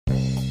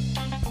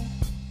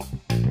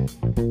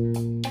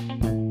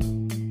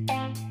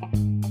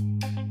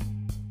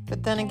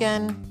But then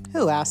again,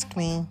 who asked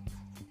me?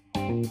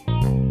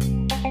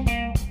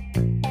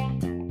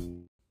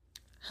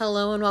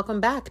 Hello and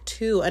welcome back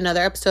to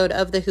another episode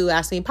of the Who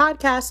Asked Me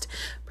podcast.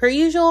 Per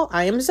usual,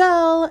 I am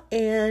Zell,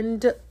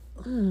 and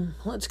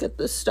let's get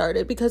this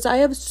started because I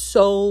have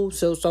so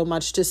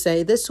much to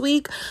say this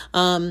week.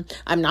 I'm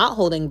not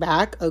holding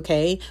back,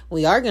 okay?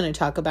 We are going to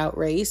talk about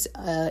race.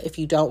 If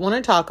you don't want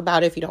to talk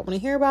about it, if you don't want to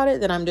hear about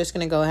it, then I'm just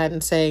going to go ahead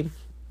and say,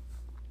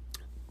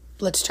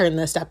 let's turn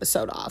this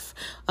episode off.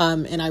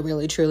 And I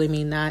really, truly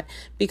mean that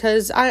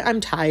because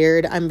I'm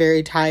tired. I'm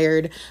very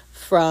tired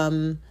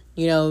from,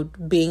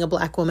 being a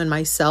Black woman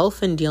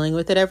myself and dealing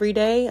with it every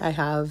day. I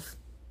have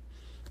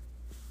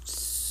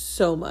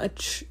so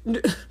much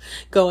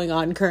going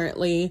on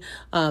currently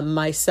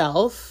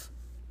myself.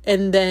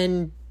 And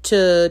then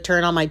to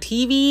turn on my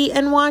TV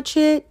and watch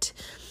it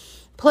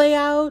play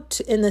out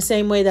in the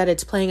same way that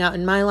it's playing out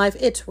in my life,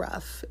 it's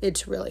rough.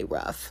 It's really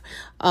rough.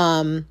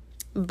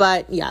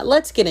 But yeah,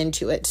 let's get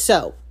into it.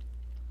 So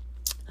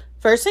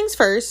first things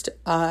first,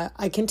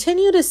 I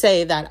continue to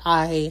say that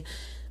I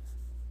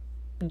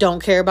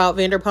don't care about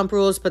Vanderpump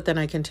Rules, but then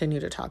I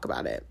continue to talk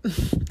about it.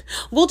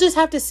 We'll just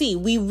have to see.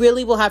 We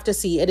really will have to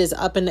see. It is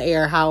up in the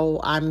air how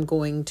I'm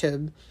going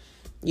to,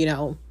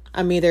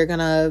 I'm either going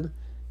to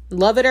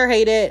love it or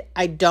hate it.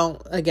 I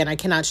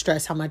cannot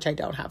stress how much I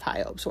don't have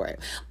high hopes for it.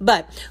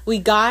 But we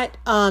got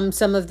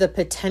some of the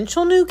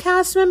potential new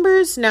cast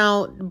members.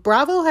 Now,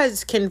 Bravo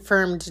has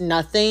confirmed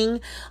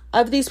nothing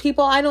of these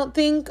people, I don't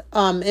think.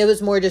 It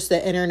was more just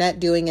the internet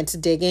doing its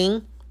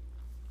digging.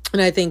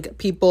 And I think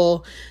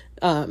people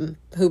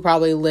who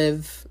probably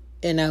live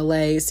in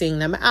LA, seeing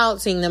them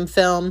out, seeing them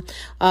film.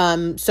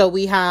 So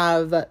we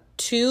have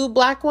 2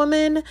 Black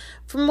women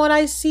from what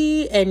I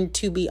see. And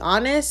to be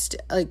honest,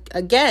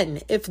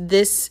 again, if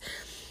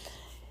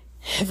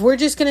we're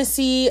just going to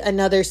see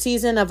another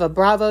season of a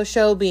Bravo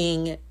show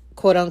being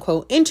quote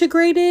unquote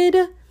integrated,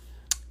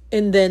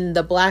 and then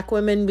the Black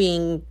women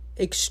being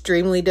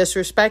extremely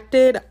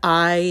disrespected,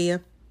 I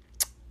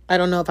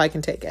don't know if I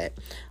can take it.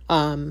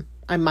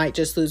 I might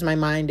just lose my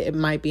mind. It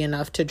might be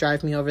enough to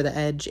drive me over the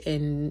edge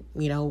and,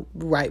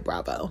 write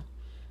Bravo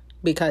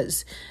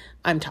because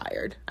I'm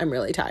tired. I'm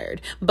really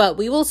tired. But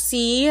we will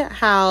see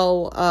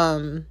how,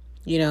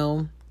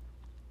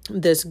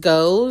 this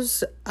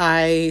goes.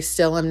 I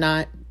still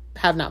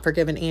have not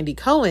forgiven Andy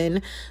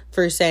Cohen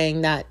for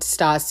saying that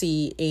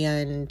Stassi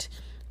and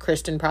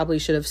Kristen probably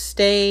should have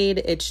stayed.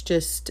 It's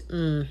just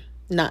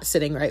not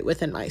sitting right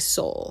within my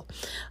soul.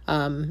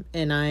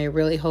 And I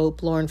really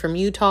hope Lauren from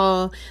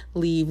Utah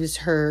leaves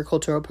her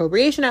cultural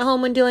appropriation at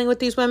home when dealing with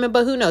these women,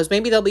 but who knows?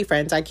 Maybe they'll be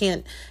friends. I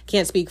can't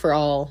speak for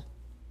all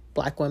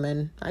Black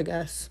women, I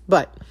guess.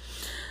 But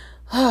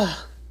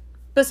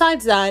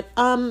besides that,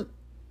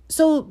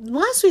 so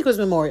last week was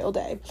Memorial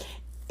Day,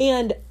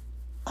 and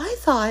I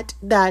thought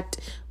that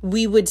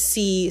we would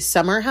see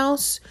Summer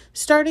House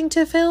starting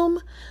to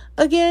film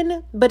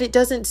again, but it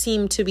doesn't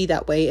seem to be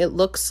that way. It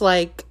looks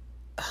like,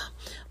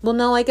 well,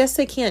 no, I guess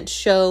they can't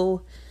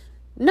show.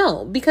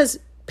 No, because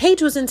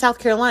Paige was in South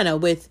Carolina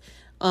with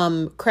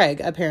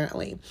Craig,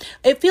 apparently.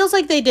 It feels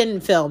like they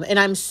didn't film, and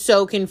I'm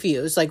so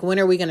confused. Like, when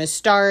are we going to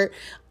start?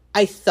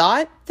 I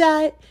thought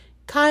that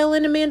Kyle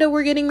and Amanda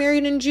were getting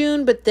married in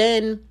June, but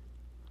then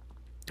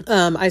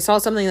I saw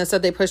something that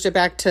said they pushed it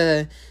back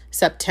to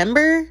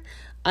September.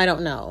 I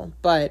don't know,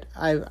 but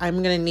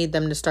I'm going to need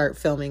them to start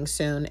filming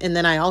soon. And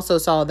then I also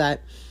saw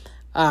that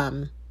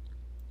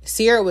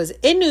Sierra was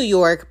in New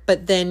York,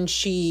 but then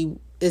she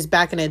is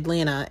back in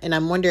Atlanta, and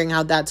I'm wondering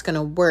how that's going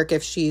to work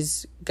if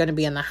she's going to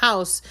be in the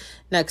house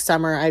next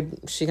summer.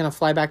 She's going to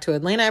fly back to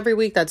Atlanta every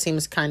week. That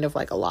seems kind of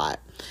like a lot,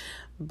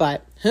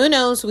 but who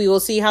knows? We will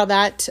see how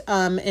that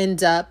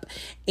ends up.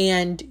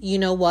 And you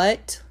know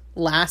what?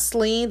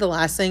 Lastly, the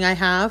last thing I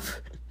have,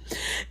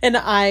 and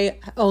I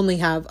only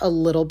have a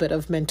little bit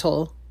of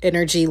mental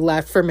energy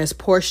left for Miss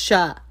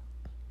Portia.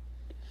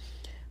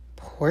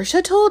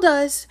 Portia told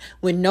us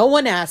when no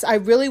one asked. I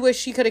really wish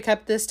she could have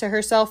kept this to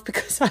herself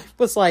because I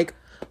was like,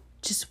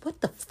 just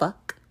what the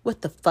fuck?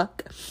 What the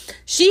fuck?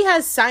 She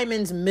has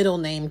Simon's middle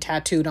name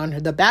tattooed on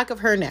the back of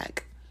her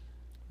neck.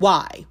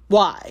 Why?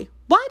 Why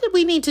did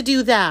we need to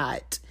do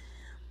that?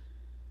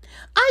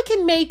 I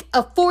can make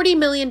a $40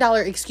 million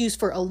excuse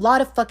for a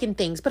lot of fucking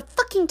things, but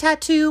fucking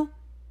tattoo?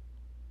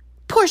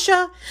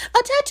 Portia,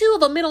 a tattoo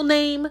of a middle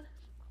name?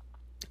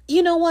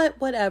 You know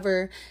what?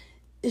 Whatever.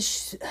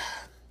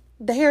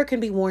 The hair can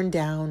be worn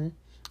down,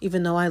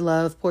 even though I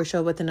love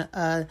Portia with an,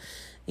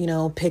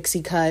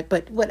 pixie cut,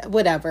 but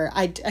whatever.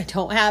 I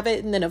don't have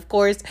it. And then, of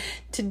course,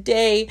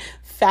 today,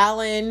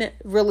 Fallon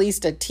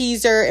released a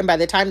teaser. And by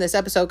the time this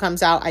episode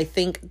comes out, I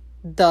think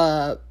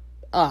the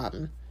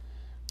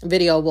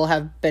video will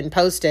have been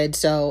posted.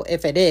 So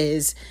if it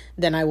is,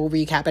 then I will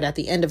recap it at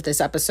the end of this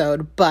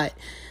episode. But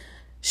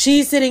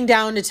she's sitting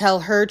down to tell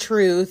her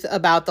truth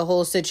about the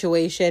whole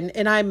situation.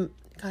 And I'm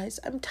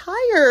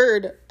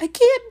tired. I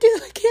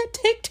can't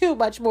take too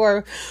much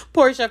more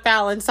Portia,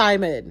 Fallon,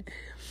 Simon.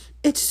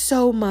 It's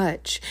so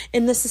much.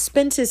 And the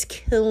suspense is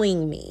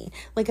killing me.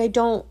 Like,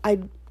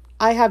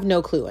 I have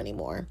no clue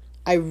anymore.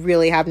 I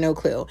really have no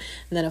clue.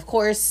 And then, of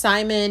course,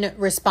 Simon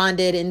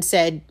responded and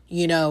said,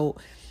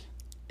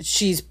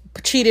 she's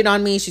cheated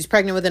on me. She's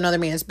pregnant with another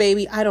man's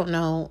baby. I don't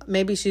know.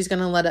 Maybe she's going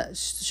to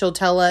she'll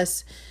tell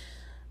us.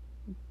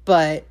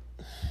 But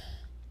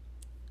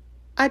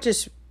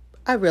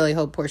I really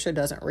hope Portia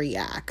doesn't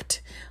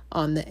react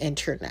on the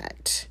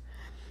internet,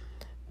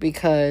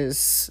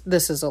 because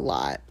this is a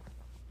lot.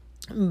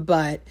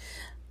 But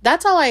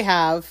that's all I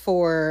have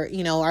for,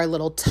 our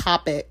little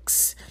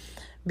topics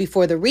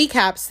before the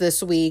recaps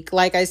this week.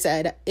 Like I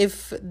said,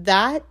 if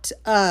that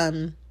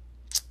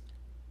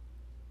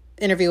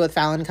interview with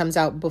Fallon comes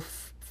out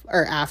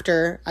or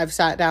after I've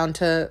sat down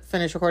to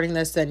finish recording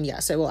this, then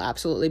yes, it will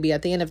absolutely be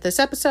at the end of this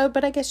episode.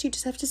 But I guess you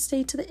just have to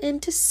stay to the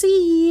end to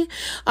see.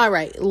 All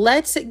right,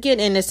 let's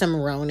get into some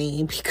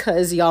Roni,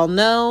 because y'all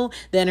know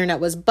the internet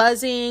was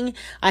buzzing.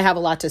 I have a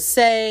lot to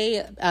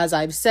say, as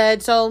I've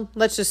said, so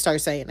let's just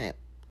start saying it.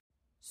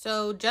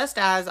 So just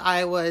as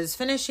I was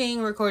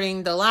finishing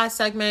recording the last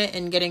segment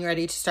and getting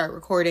ready to start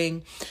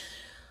recording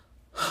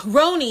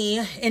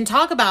Roni and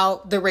talk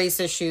about the race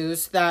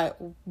issues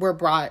that were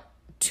brought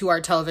to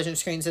our television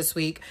screens this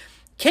week,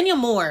 Kenya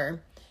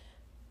Moore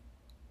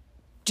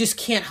just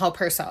can't help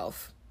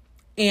herself.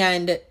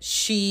 And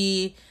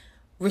she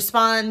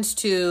responds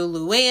to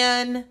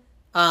Luann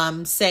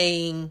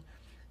saying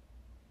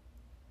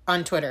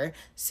on Twitter,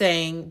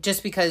 saying,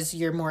 just because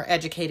you're more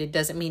educated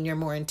doesn't mean you're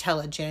more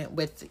intelligent,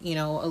 with,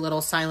 a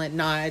little silent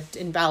nod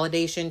and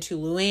validation to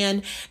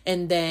Luann.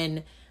 And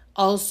then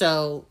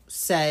also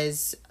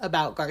says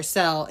about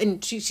Garcelle,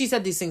 and she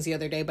said these things the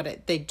other day,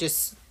 but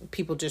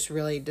people just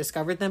really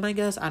discovered them, I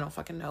guess. I don't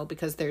fucking know,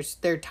 because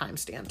they're time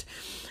stamped.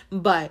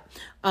 But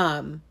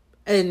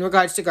in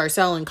regards to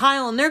Garcelle and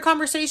Kyle and their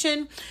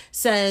conversation,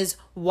 says,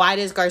 why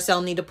does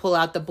Garcelle need to pull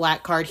out the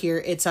black card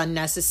here? It's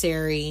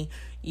unnecessary,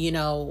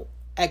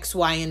 X,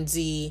 Y, and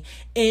Z.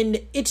 And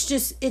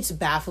it's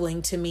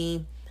baffling to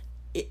me.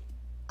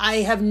 I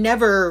have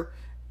never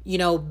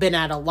been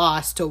at a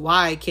loss to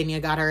why Kenya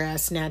got her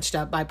ass snatched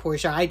up by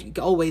Portia. I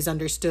always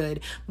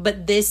understood.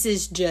 But this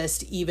is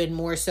just even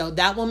more so.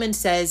 That woman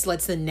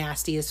lets the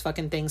nastiest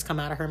fucking things come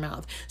out of her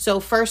mouth. So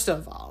first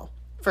of all,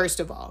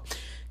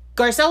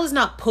 Garcelle is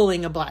not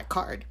pulling a black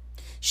card.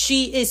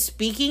 She is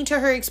speaking to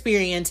her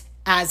experience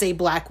as a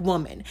black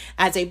woman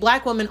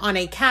on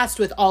a cast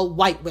with all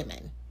white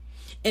women,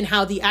 and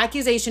how the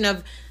accusation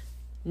of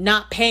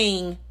not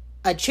paying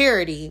a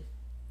charity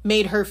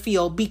made her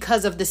feel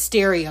because of the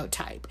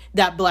stereotype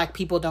that black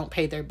people don't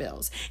pay their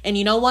bills. And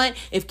you know what?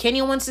 If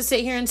Kenya wants to sit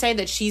here and say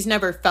that she's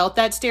never felt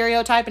that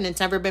stereotype and it's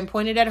never been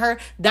pointed at her,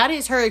 that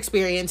is her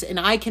experience, and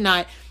I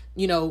cannot,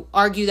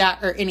 argue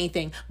that or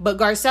anything. But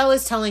Garcelle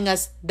is telling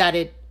us that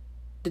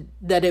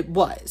it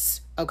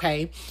was,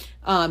 okay?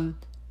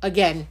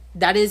 Again,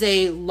 that is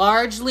a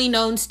largely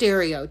known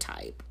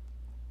stereotype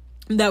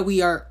that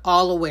we are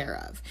all aware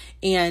of.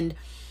 And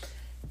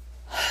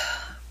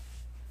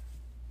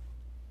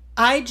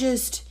I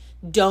just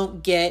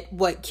don't get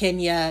what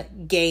Kenya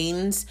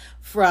gains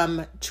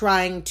from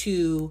trying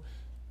to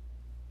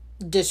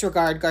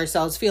disregard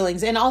Garcelle's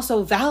feelings, and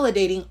also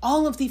validating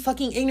all of the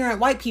fucking ignorant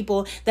white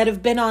people that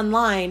have been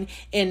online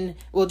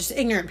just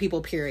ignorant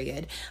people,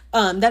 period,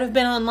 that have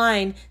been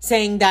online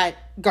saying that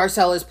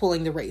Garcelle is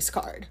pulling the race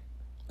card.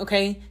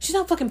 Okay? She's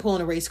not fucking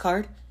pulling a race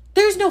card.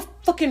 There's no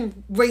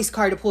fucking race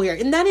card to pull here.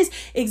 And that is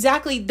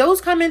exactly,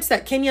 those comments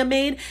that Kenya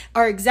made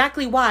are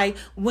exactly why,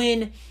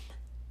 when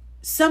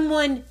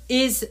someone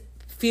is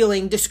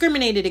feeling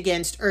discriminated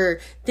against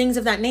or things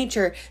of that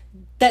nature,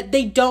 that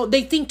they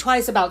think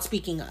twice about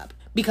speaking up,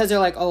 because they're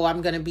like, oh,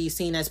 I'm going to be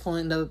seen as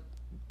pulling the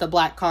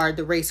black card,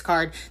 the race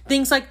card,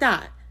 things like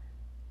that.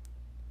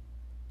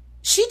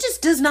 She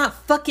just does not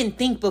fucking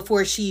think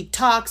before she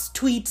talks,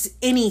 tweets,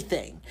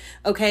 anything.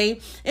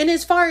 Okay. And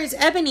as far as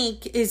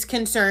Eboni is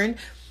concerned,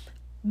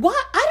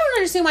 what? I don't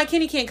understand why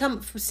Kenya can't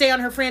come stay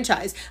on her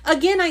franchise.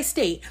 Again, I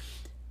state,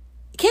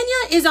 Kenya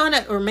is on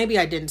or maybe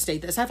I didn't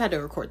state this. I've had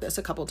to record this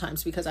a couple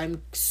times because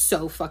I'm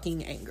so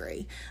fucking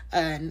angry.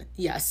 And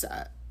yes,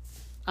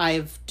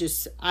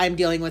 I'm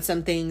dealing with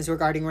some things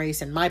regarding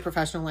race in my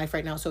professional life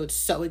right now, so it's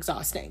so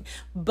exhausting.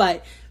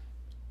 But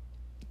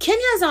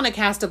Kenya is on a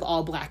cast of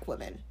all black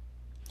women.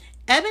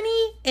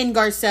 Eboni and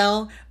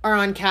Garcelle are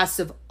on casts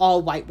of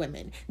all white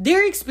women.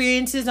 Their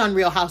experiences on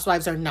Real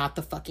Housewives are not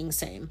the fucking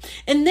same.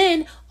 And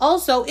then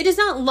also, it is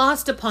not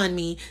lost upon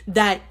me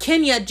that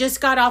Kenya just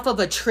got off of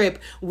a trip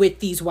with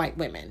these white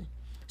women.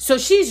 So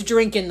she's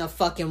drinking the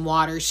fucking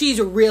water.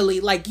 She's really,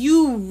 like,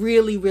 you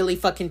really, really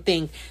fucking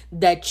think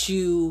that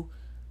you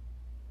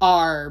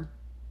are...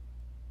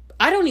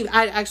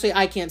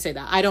 I can't say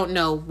that. I don't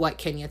know what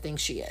Kenya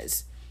thinks she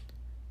is.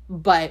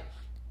 But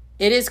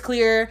it is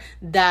clear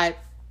that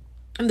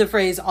the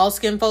phrase all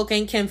skin folk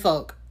ain't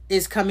kinfolk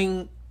is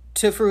coming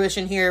to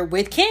fruition here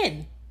with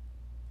Ken.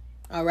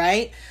 All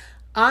right.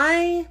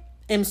 I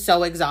am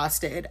so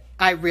exhausted.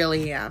 I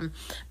really am.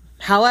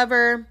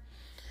 However,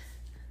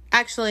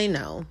 Actually,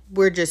 no,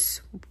 we're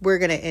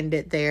going to end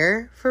it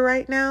there for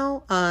right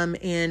now.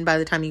 And by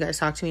the time you guys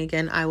talk to me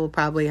again, I will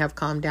probably have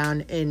calmed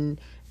down and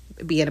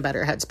be in a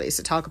better headspace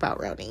to talk about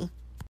Roni.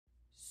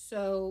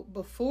 So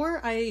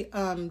before I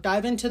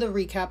dive into the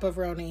recap of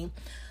Roni,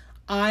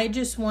 I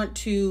just want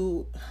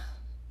to,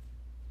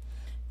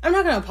 I'm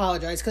not going to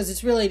apologize because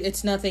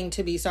it's nothing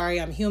to be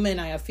sorry. I'm human.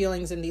 I have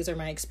feelings and these are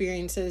my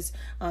experiences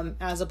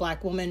as a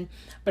Black woman.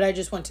 But I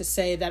just want to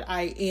say that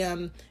I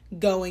am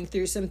going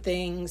through some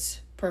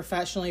things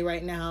professionally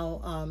right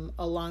now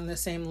along the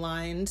same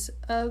lines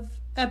of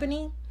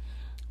Eboni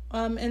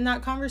in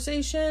that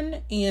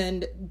conversation.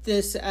 And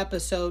this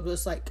episode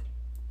was like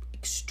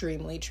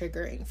extremely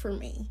triggering for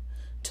me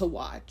to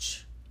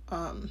watch.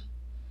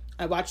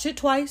 I watched it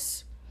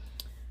twice.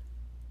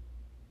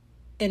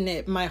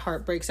 And my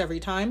heart breaks every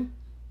time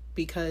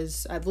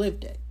because I've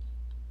lived it.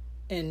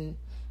 And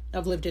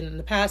I've lived it in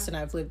the past and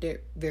I've lived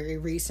it very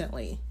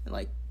recently,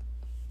 like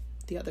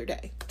the other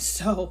day.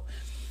 So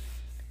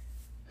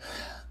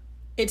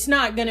it's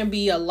not going to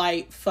be a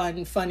light,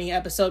 fun, funny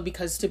episode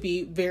because to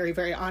be very,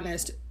 very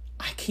honest,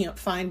 I can't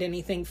find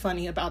anything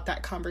funny about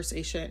that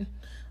conversation.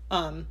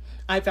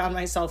 I found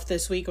myself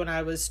this week when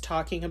I was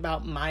talking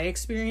about my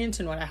experience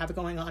and what I have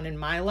going on in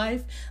my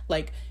life,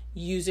 like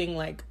using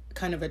like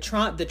kind of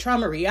the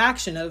trauma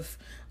reaction of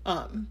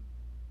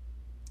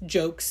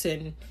jokes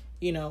and,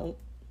 you know,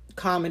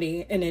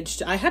 comedy. And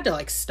I had to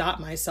like stop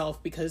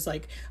myself because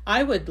like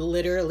I would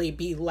literally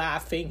be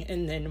laughing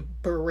and then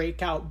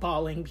break out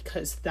bawling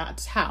because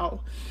that's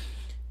how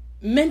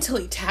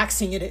mentally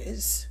taxing it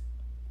is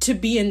to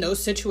be in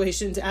those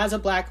situations as a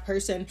Black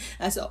person,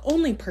 as the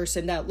only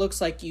person that looks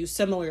like you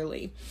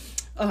similarly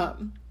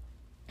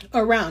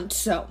around.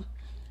 So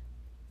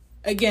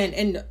again,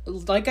 and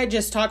like I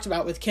just talked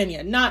about with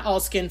Kenya, not all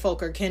skin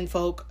folk are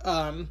kinfolk.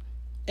 And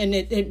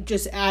it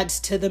just adds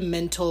to the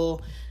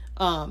mental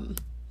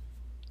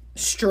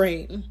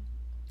strain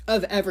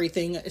of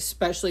everything,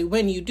 especially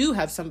when you do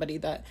have somebody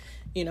that,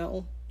 you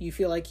know, you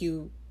feel like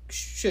you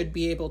should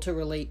be able to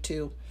relate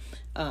to.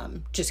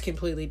 Just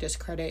completely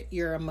discredit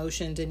your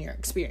emotions and your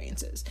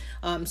experiences.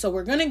 So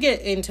we're going to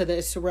get into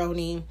this,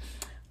 Roni.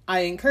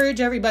 I encourage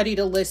everybody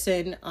to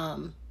listen,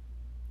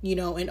 you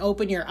know, and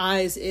open your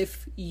eyes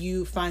if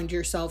you find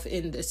yourself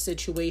in this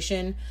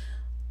situation,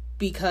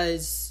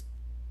 because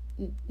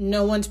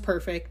no one's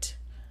perfect.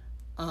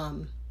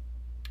 But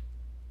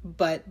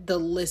the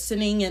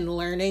listening and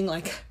learning,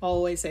 like I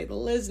always say, the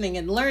listening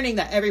and learning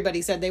that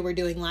everybody said they were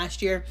doing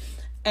last year,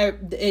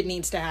 it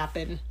needs to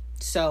happen.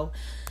 So,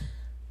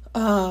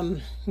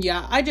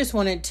 yeah, I just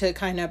wanted to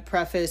kind of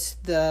preface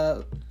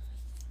the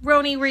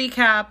Roni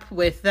recap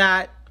with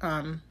that,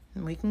 and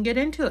we can get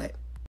into it.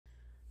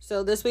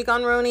 So this week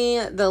on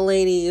Roni, the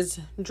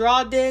ladies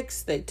draw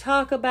dicks, they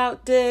talk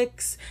about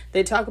dicks,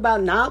 they talk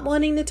about not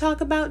wanting to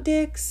talk about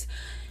dicks.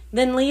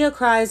 Then Leah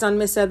cries on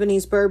Miss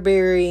Ebony's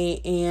Burberry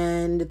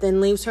and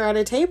then leaves her at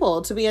a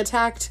table to be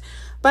attacked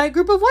by a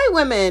group of white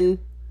women,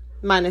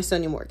 minus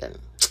Sonia Morgan.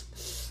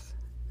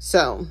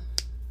 So,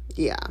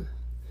 yeah.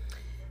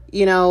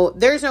 You know,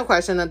 there's no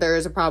question that there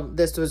is a problem.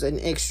 This was an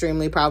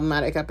extremely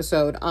problematic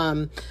episode.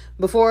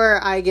 Before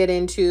I get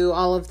into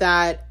all of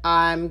that,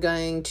 I'm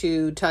going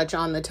to touch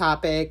on the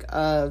topic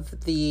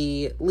of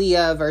the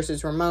Leah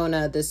versus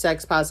Ramona, the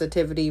sex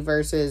positivity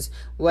versus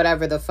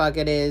whatever the fuck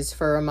it is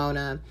for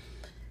Ramona.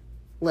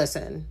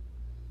 Listen,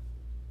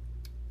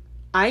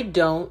 I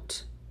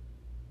don't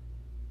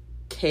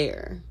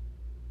care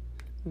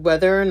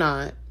whether or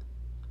not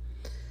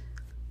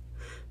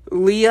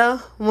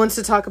Leah wants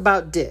to talk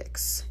about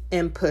dicks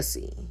and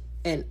pussy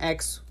and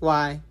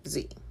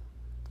XYZ.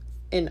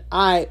 And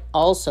I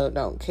also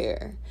don't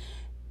care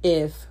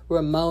if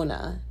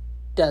Ramona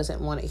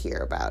doesn't want to hear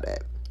about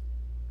it.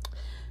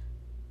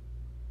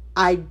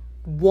 I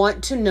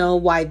want to know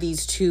why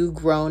these two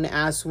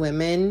grown-ass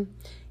women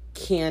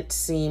can't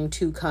seem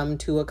to come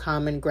to a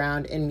common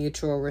ground and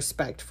mutual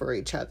respect for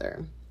each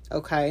other.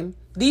 Okay?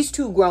 These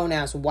two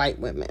grown-ass white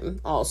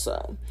women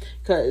also.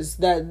 Because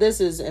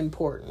this is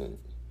important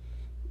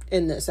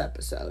in this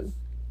episode.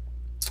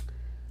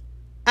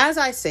 As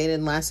I stated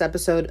in last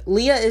episode,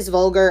 Leah is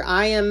vulgar.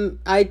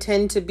 I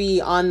tend to be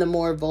on the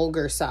more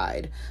vulgar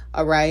side.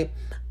 All right.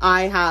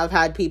 I have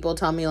had people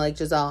tell me like,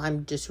 Giselle,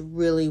 I'm just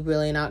really,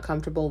 really not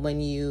comfortable when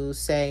you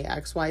say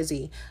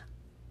XYZ.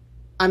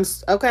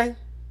 Okay.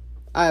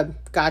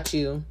 Got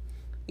you.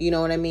 You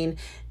know what I mean?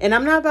 And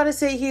I'm not about to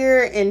sit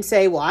here and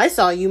say, well, I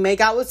saw you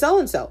make out with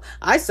so-and-so.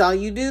 I saw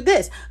you do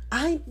this.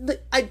 I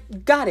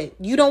got it.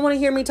 You don't want to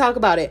hear me talk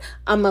about it.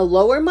 I'm going to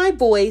lower my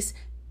voice,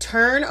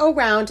 turn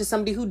around to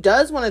somebody who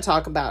does want to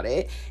talk about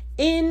it,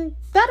 and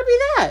that'll be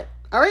that.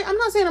 All right? I'm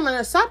not saying I'm going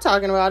to stop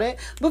talking about it,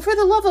 but for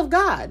the love of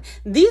God,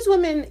 these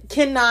women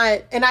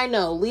cannot, and I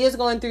know Leah's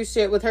going through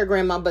shit with her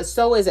grandma, but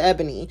so is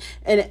Eboni.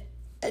 And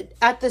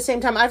at the same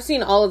time, I've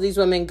seen all of these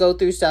women go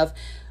through stuff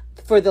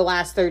for the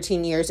last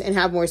 13 years and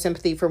have more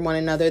sympathy for one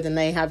another than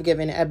they have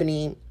given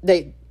Eboni,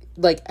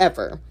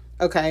 ever.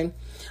 Okay.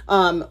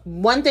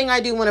 One thing I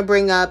do want to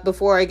bring up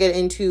before I get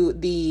into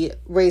the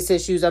race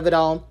issues of it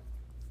all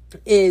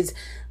is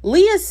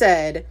Leah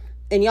said,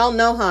 and y'all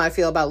know how I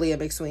feel about Leah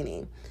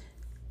McSweeney.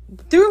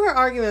 Through her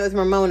argument with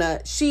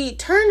Ramona, she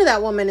turned to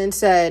that woman and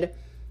said,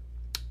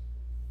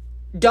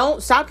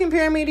 don't stop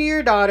comparing me to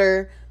your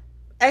daughter,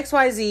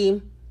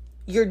 XYZ.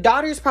 Your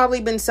daughter's probably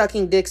been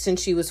sucking dick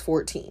since she was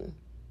 14.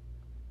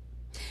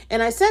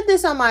 And I said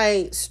this on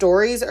my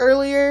stories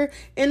earlier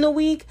in the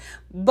week,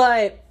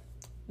 but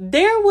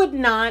there would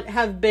not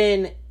have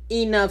been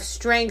enough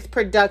strength,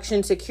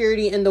 production,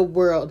 security in the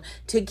world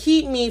to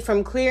keep me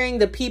from clearing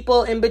the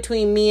people in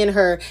between me and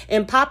her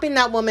and popping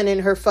that woman in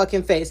her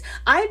fucking face.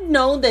 I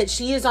know that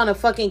she is on a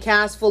fucking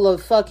cast full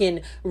of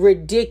fucking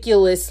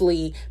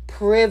ridiculously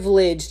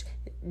privileged,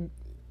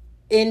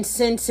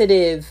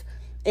 insensitive,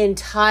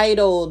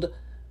 entitled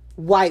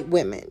white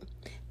women.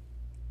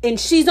 And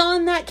she's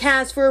on that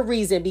cast for a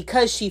reason,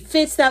 because she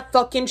fits that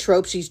fucking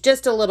trope. She's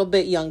just a little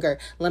bit younger.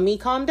 Let me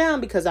calm down,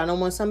 because I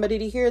don't want somebody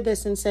to hear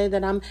this and say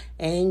that I'm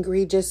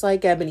angry just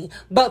like Ebony.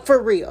 But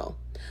for real,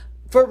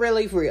 for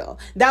really real,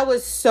 that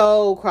was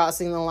so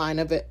crossing the line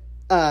of it,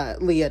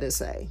 Leah to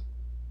say.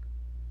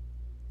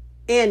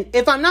 And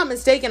if I'm not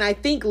mistaken, I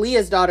think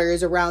Leah's daughter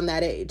is around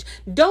that age.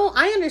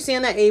 I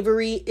understand that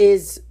Avery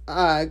is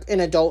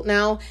an adult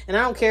now, and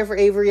I don't care for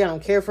Avery. I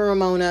don't care for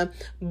Ramona,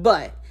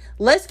 but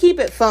let's keep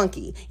it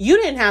funky. You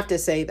didn't have to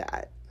say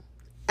that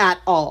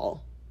at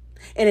all.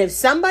 And if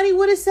somebody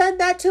would have said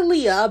that to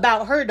Leah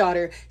about her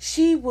daughter,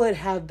 she would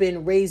have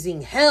been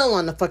raising hell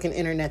on the fucking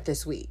internet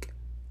this week.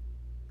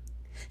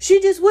 She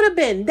just would have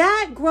been.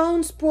 That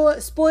grown,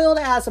 spoiled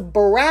ass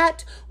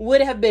brat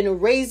would have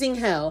been raising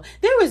hell.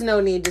 There was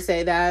no need to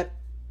say that.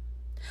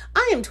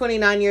 I am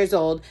 29 years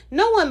old.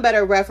 No one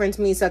better reference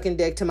me sucking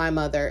dick to my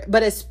mother,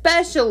 but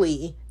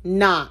especially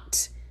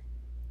not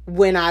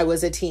when I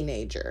was a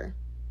teenager.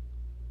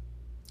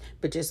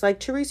 But just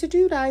like Teresa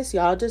Giudice,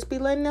 y'all just be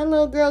letting that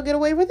little girl get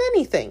away with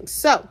anything.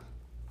 So,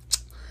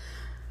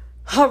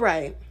 all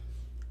right.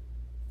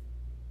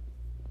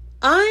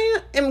 I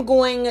am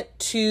going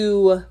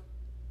to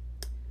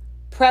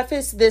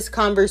preface this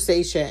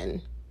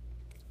conversation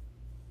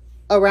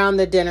around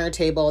the dinner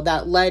table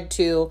that led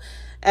to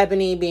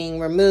Eboni being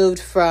removed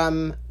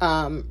from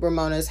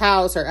Ramona's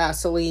house, or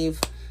asked to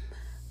leave,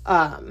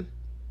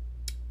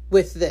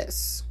 with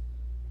this.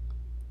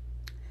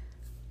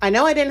 I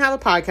know I didn't have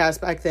a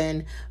podcast back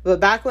then, but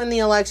back when the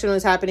election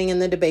was happening in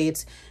the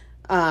debates,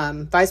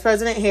 Vice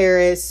President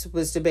Harris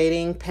was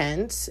debating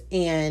Pence,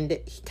 and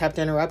he kept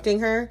interrupting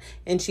her,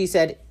 and she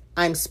said,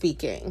 "I'm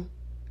speaking."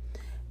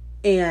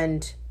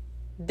 And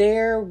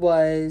there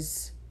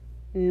was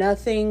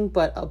nothing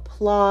but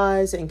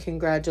applause and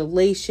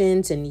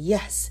congratulations, and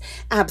yes,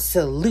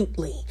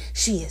 absolutely,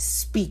 she is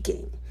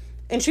speaking.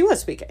 And she was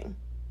speaking.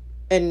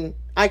 And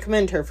I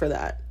commend her for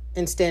that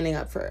and standing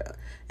up for it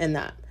and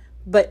that.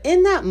 But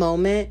in that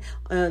moment,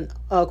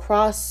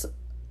 across,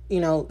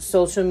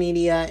 social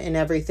media and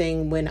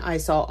everything, when I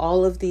saw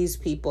all of these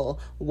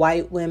people,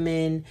 white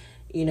women,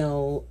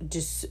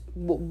 just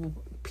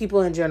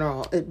people in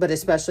general, but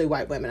especially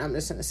white women, I'm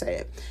just going to say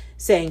it,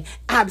 saying,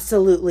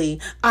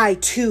 absolutely, I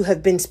too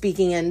have been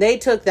speaking. And they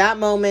took that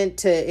moment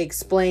to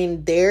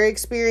explain their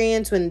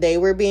experience when they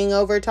were being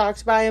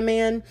overtalked by a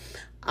man.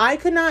 I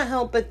could not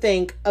help but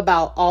think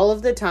about all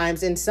of the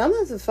times, and some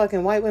of the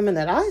fucking white women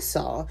that I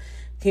saw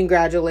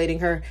congratulating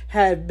her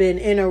had been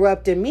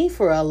interrupting me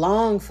for a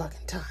long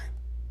fucking time.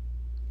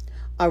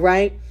 All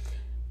right?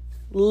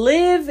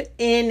 Live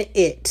in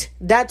it.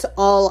 That's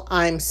all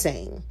I'm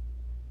saying.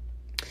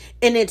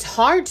 And it's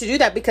hard to do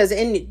that because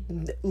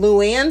in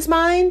Luann's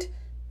mind,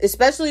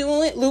 especially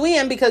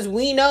Luann, because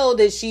we know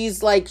that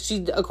she's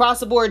across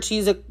the board,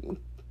 she's a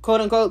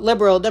quote unquote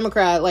liberal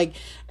Democrat, like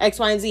X,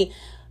 Y, and Z.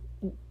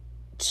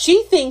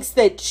 She thinks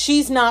that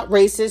she's not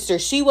racist, or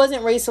she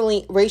wasn't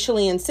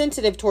racially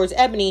insensitive towards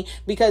Eboni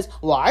because,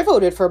 well, I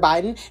voted for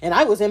Biden and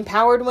I was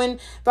empowered when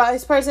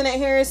Vice President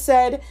Harris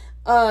said,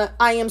 I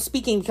am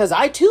speaking, because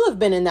I too have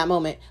been in that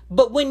moment.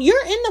 But when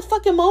you're in the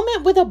fucking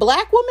moment with a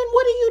black woman,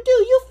 what do?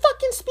 You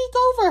fucking speak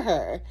over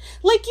her.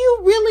 Like, you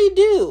really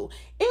do.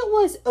 It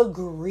was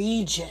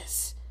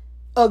egregious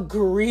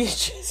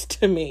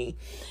to me.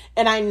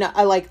 And I know,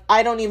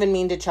 I don't even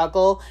mean to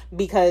chuckle,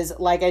 because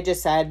like I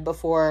just said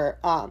before,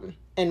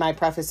 in my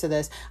preface to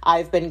this,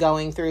 I've been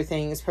going through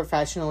things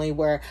professionally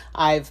where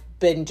I've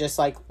been just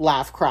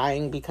laugh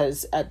crying,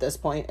 because at this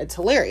point it's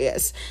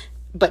hilarious,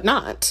 but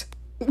not.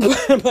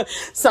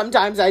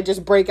 Sometimes I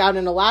just break out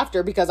into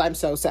laughter because I'm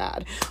so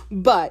sad.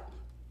 But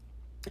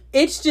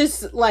it's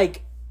just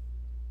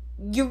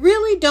you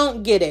really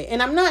don't get it.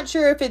 And I'm not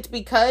sure if it's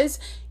because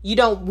you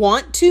don't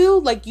want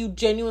to, you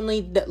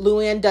genuinely,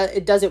 Luann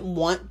doesn't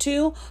want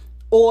to,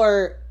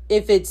 or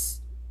if it's,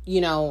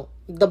 the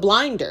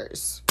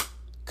blinders.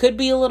 Could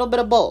be a little bit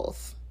of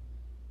both.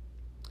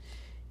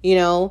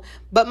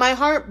 But my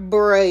heart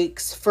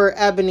breaks for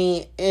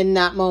Eboni in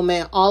that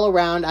moment all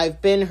around.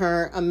 I've been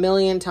her a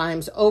million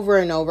times over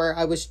and over.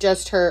 I was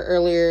just her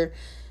earlier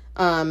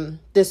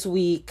this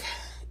week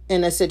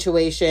in a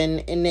situation,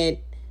 and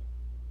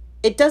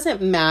it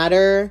doesn't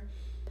matter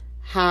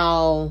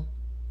how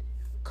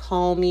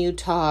calm you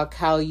talk,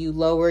 how you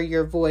lower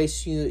your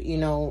voice,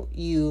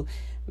 you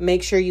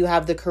make sure you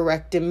have the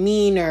correct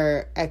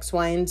demeanor, X,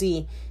 Y, and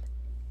Z.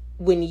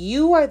 When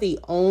you are the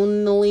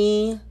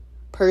only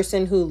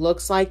person who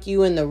looks like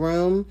you in the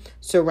room,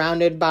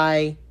 surrounded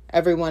by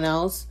everyone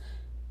else,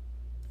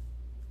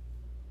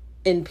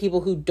 and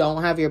people who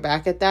don't have your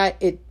back at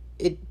that, it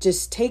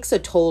just takes a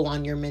toll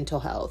on your mental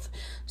health.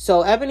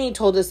 So Eboni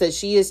told us that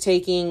she is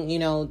taking,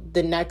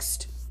 the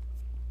next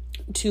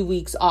 2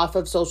 weeks off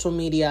of social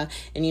media.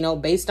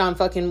 And, based on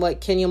fucking what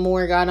Kenya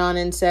Moore got on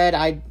and said,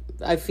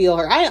 I feel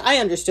her. I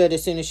understood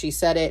as soon as she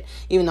said it,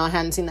 even though I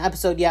hadn't seen the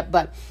episode yet.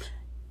 But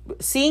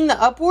seeing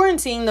the uproar and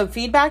seeing the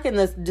feedback and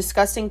the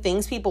disgusting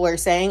things people are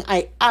saying,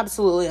 I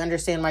absolutely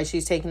understand why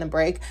she's taking the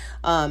break.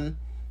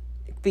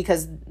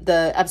 Because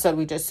the episode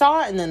we just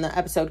saw and then the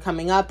episode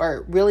coming up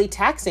are really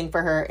taxing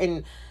for her.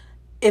 And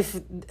if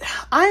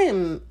I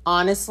am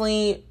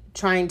honestly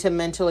trying to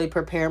mentally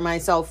prepare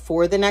myself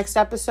for the next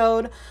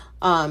episode,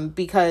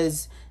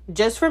 because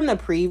just from the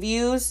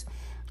previews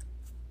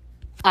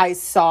I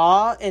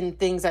saw and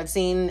things I've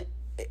seen,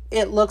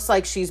 it looks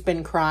like she's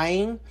been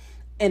crying.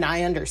 And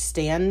I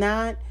understand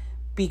that,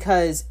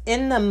 because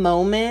in the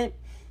moment,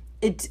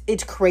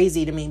 it's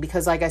crazy to me,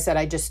 because like I said,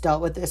 I just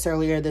dealt with this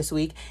earlier this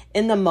week.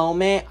 In the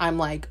moment, I'm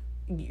like,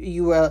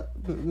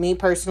 me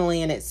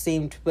personally, and it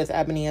seemed with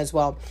Eboni as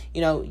well,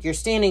 you're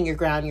standing your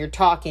ground, you're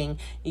talking,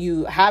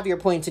 you have your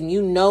points, and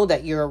you know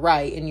that you're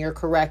right and you're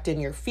correct in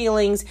your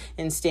feelings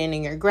and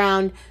standing your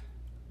ground.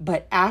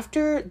 But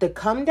after the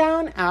come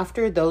down,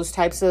 after those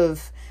types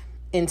of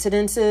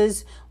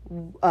incidences,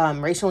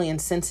 racially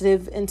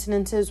insensitive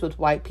incidences with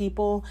white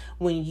people,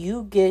 when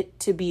you get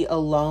to be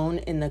alone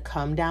in the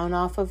come down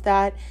off of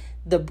that,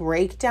 the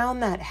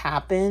breakdown that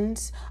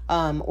happens,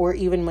 or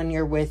even when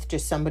you're with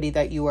just somebody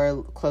that you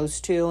are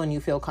close to and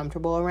you feel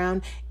comfortable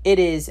around, it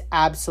is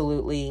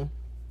absolutely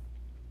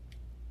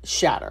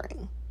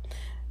shattering.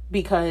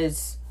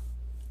 Because,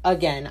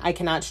 again, I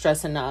cannot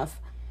stress enough,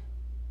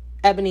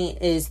 Eboni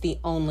is the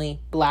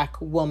only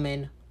Black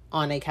woman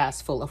on a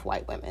cast full of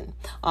white women.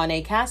 On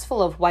a cast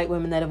full of white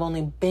women that have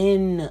only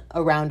been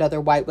around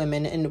other white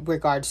women in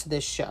regards to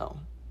this show.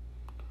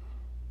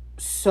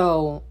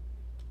 So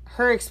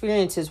her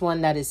experience is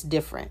one that is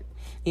different.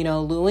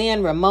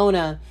 Luann,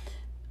 Ramona,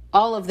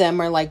 all of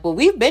them are like, well,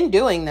 we've been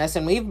doing this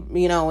and we've,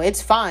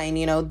 it's fine.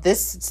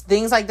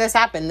 Things like this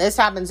happen. This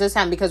happens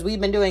because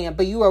we've been doing it.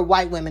 But you are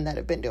white women that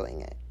have been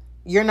doing it.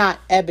 You're not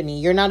Eboni.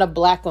 You're not a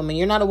Black woman.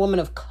 You're not a woman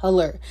of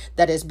color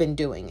that has been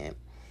doing it.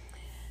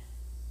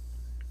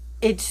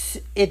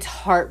 It's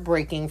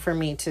heartbreaking for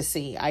me to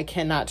see. I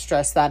cannot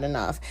stress that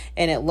enough.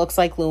 And it looks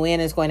like Luann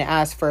is going to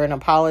ask for an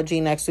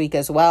apology next week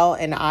as well.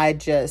 And I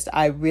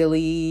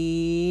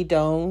really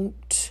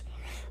don't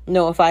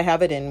know if I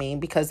have it in me,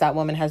 because that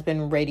woman has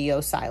been radio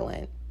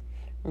fucking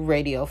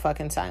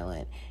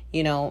silent.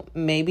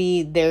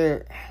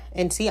 Maybe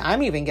and see, I'm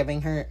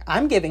giving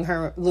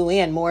her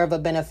Luann more of a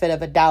benefit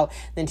of a doubt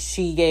than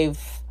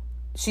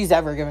she's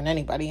ever given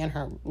anybody in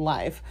her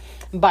life,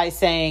 by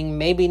saying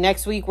maybe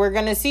next week we're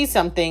going to see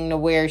something to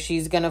where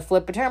she's going to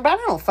flip a turn. But I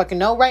don't fucking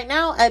know right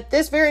now. At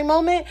this very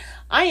moment,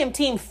 I am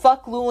team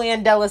fuck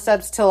Luann de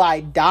Lesseps till I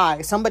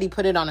die. Somebody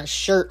put it on a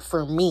shirt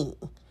for me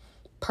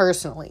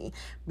personally,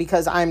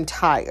 because I'm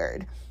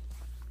tired.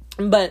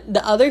 But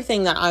the other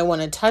thing that I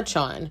want to touch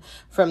on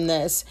from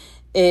this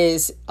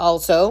is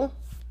also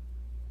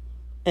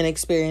an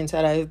experience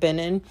that I've been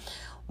in.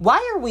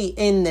 Why are we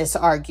in this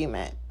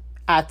argument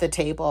at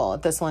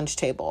this lunch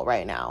table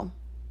right now?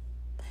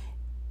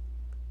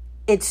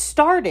 It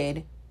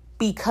started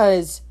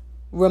because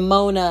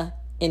Ramona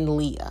and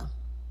Leah.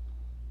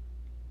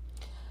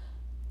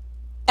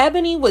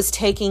 Eboni was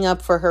taking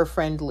up for her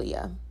friend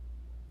Leah.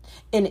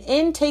 And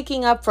in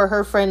taking up for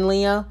her friend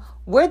Leah,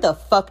 where the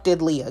fuck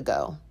did Leah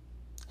go?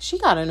 She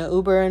got in an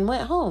Uber and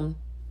went home.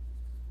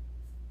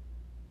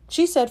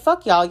 She said,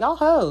 fuck y'all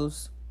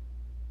hoes.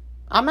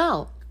 I'm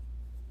out.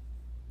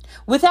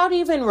 Without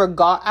even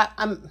regard,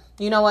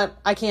 you know what?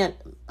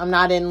 I'm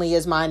not in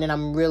Leah's mind, and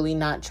I'm really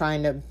not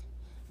trying to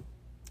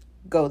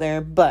go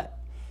there, but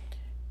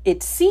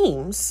it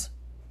seems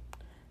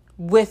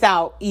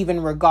without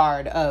even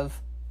regard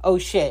of, oh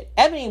shit,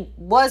 Eboni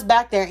was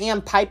back there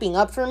and piping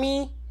up for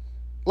me.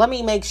 Let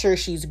me make sure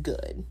she's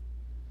good.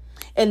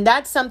 And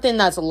that's something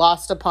that's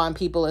lost upon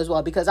people as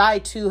well, because I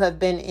too have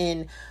been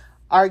in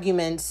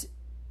arguments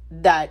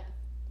that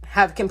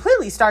have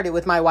completely started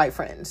with my white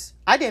friends.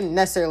 I didn't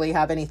necessarily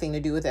have anything to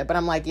do with it, but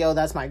I'm like, yo,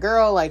 that's my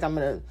girl. Like, I'm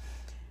going to,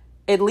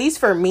 at least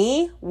for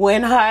me,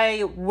 when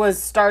I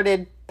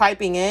started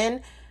piping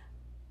in,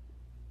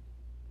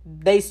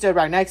 they stood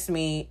right next to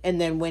me. And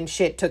then when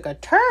shit took a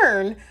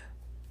turn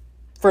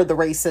for the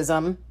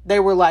racism, they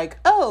were like,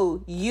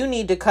 oh, you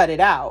need to cut it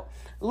out.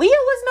 Leah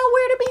was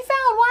nowhere to be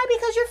found. Why?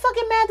 Because you're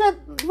fucking mad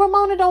that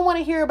Ramona don't want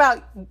to hear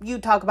about you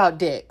talk about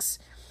dicks.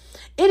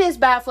 It is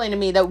baffling to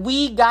me that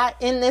we got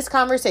in this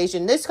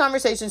conversation. This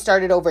conversation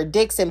started over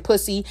dicks and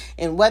pussy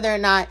and whether or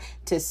not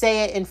to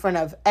say it in front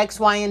of X,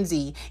 Y, and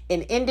Z,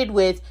 and ended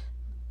with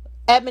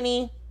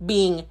Eboni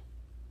being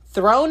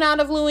thrown out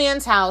of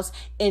Luann's house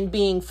and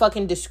being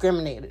fucking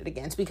discriminated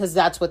against, because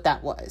that's what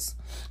that was.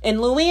 And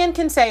Luann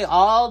can say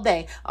all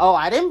day, oh,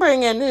 I didn't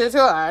bring in this,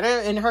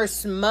 in her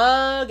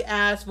smug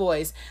ass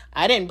voice,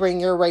 I didn't bring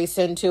your race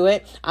into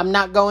it. I'm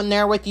not going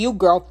there with you,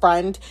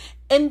 girlfriend.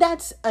 And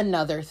that's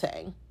another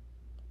thing.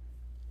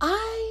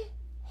 I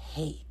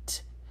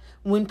hate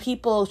when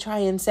people try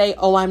and say,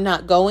 oh, I'm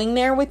not going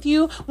there with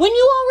you, when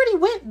you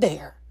already went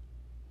there.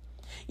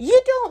 You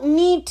don't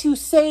need to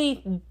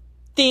say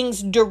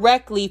things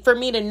directly for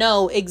me to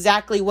know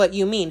exactly what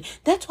you mean.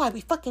 That's why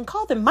we fucking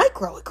call them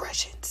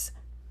microaggressions.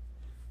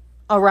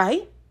 All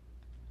right?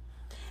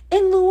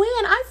 And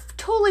Luann,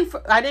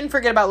 I didn't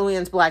forget about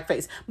Luann's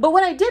blackface. But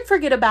what I did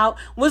forget about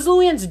was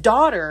Luann's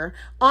daughter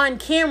on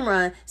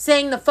camera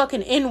saying the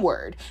fucking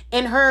N-word.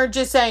 And her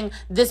just saying,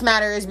 this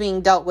matter is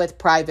being dealt with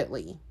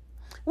privately.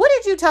 What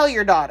did you tell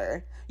your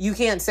daughter? You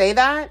can't say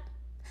that?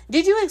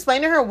 Did you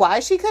explain to her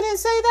why she couldn't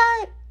say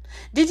that?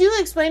 Did you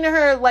explain to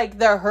her, like,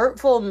 the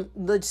hurtful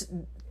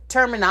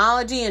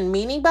terminology and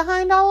meaning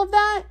behind all of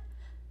that?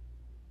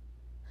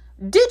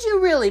 Did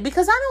you really?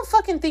 Because I don't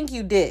fucking think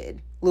you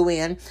did,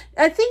 Luann.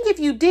 I think if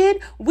you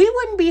did, we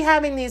wouldn't be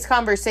having these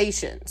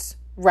conversations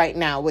right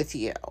now with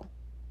you.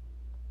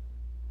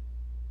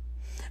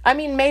 I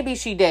mean, maybe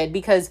she did,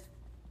 because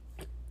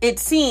it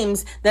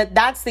seems that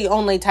that's the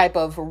only type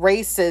of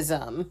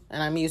racism,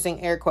 and I'm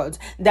using air quotes,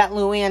 that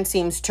Luann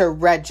seems to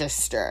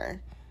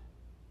register,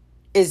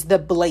 is the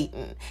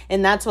blatant.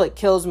 And that's what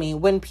kills me.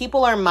 When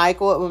people are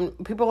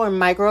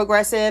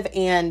microaggressive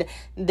and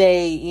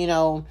they, you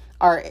know,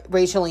 are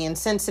racially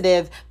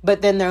insensitive,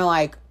 but then they're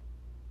like,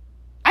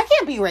 I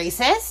can't be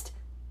racist.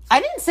 I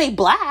didn't say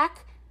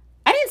black.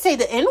 I didn't say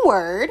the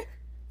N-word.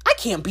 I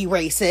can't be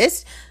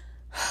racist.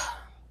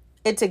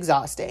 It's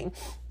exhausting.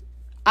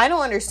 I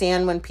don't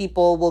understand when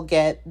people will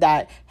get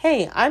that,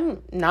 hey,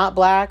 I'm not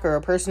black or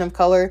a person of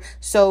color,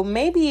 so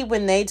maybe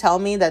when they tell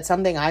me that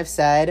something I've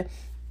said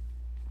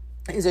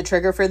is a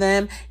trigger for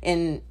them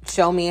and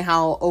show me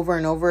how over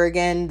and over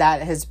again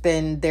that has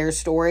been their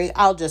story,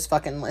 I'll just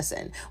fucking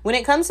listen. When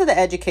it comes to the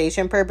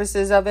education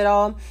purposes of it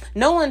all,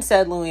 no one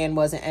said Luann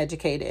wasn't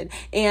educated.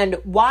 And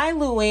why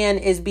Luann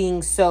is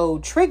being so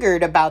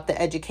triggered about the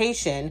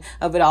education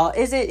of it all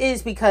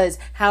is because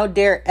how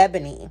dare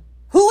Eboni,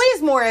 who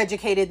is more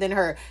educated than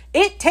her?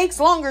 It takes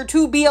longer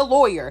to be a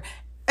lawyer.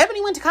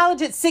 Eboni went to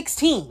college at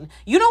 16.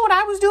 You know what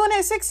I was doing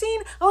at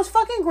 16? I was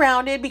fucking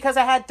grounded because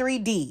I had 3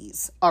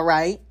 Ds, all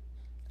right?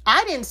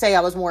 I didn't say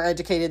I was more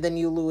educated than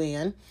you,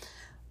 Luann,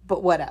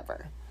 but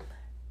whatever.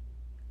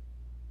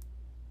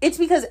 It's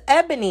because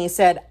Eboni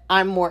said,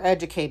 I'm more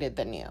educated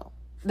than you,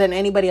 than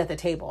anybody at the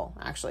table.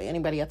 Actually,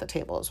 anybody at the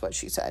table is what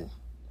she said.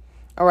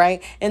 All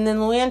right. And then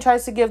Luann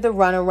tries to give the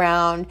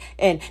runaround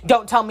and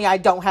don't tell me I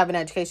don't have an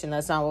education.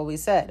 That's not what we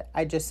said.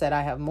 I just said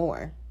I have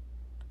more.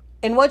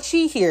 And what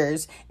she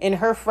hears in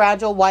her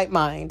fragile white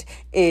mind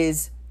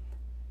is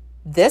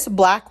this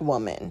black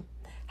woman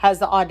has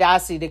the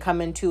audacity to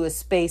come into a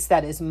space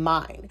that is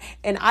mine.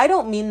 And I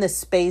don't mean the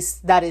space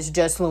that is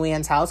just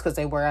Luann's house because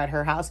they were at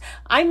her house.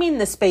 I mean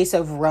the space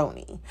of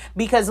Roni,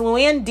 because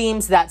Luann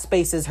deems that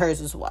space as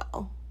hers as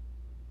well.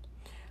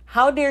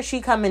 How dare she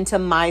come into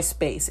my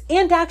space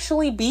and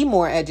actually be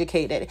more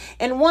educated?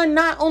 And one,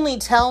 not only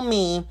tell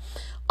me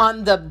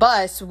on the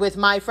bus with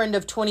my friend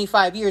of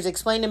 25 years,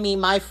 explain to me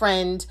my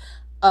friend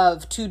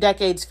of 2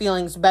 decades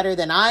feelings better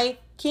than I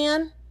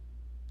can,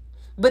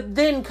 but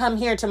then come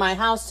here to my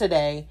house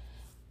today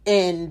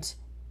and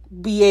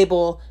be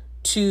able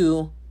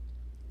to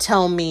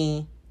tell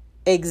me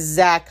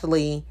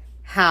exactly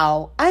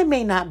how I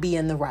may not be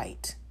in the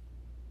right.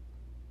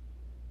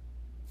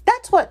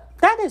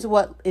 That is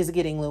what is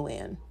getting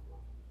Luann.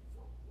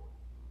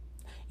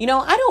 You know,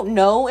 I don't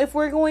know if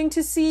we're going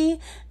to see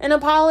an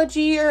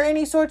apology or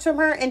any sorts from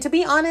her. And to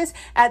be honest,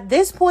 at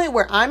this point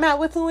where I'm at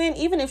with Luann,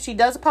 even if she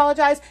does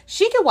apologize,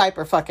 she could wipe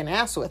her fucking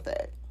ass with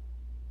it.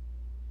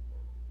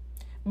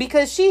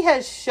 Because she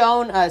has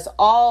shown us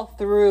all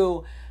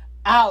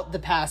throughout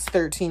the past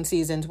 13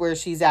 seasons where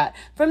she's at.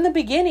 From the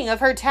beginning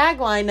of her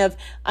tagline of,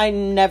 I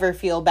never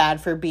feel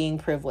bad for being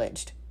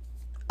privileged.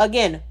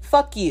 Again,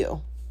 fuck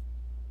you.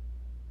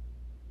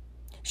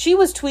 She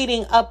was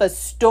tweeting up a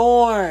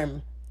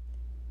storm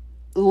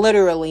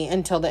literally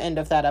until the end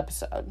of that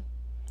episode.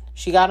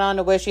 She got on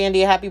to wish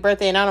Andy a happy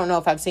birthday, and I don't know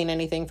if I've seen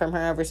anything from her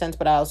ever since,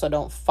 but I also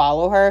don't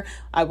follow her.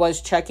 I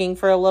was checking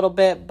for a little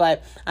bit,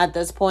 but at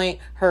this point,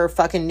 her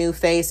fucking new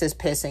face is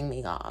pissing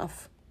me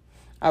off.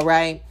 All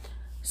right?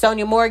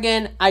 Sonia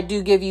Morgan, I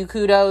do give you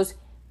kudos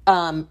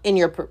in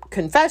your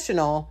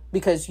confessional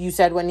because you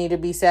said what needed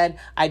to be said.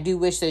 I do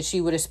wish that she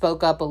would have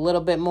spoke up a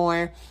little bit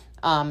more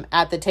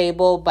at the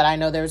table, but I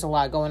know there's a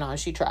lot going on.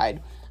 She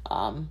tried.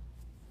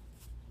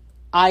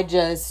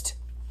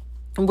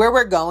 Where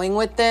we're going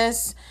with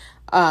this,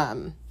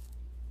 I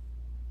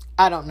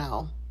don't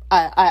know.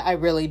 I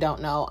really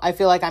don't know. I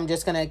feel like I'm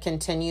just going to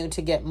continue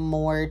to get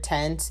more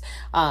tense.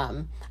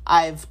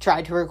 I've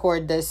tried to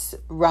record this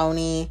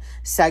Roni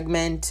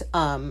segment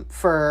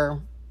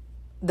for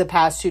the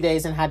past 2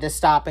 days and had to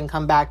stop and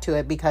come back to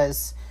it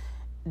because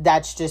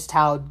that's just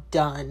how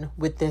done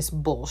with this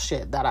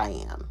bullshit that I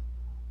am.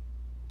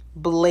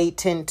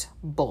 Blatant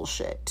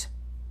bullshit.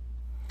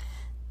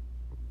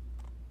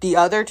 The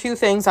other two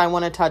things I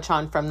want to touch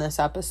on from this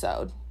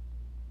episode.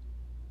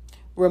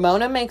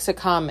 Ramona makes a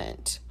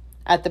comment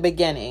at the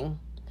beginning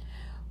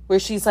where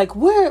she's like,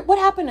 what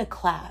happened to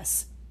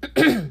class?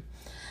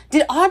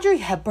 Did Audrey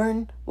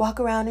Hepburn walk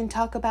around and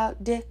talk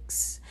about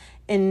dicks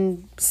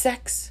and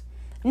sex?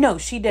 No,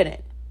 she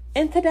didn't.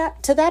 And to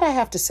that I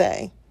have to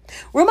say,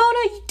 Ramona,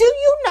 how do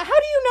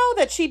you know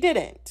that she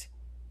didn't?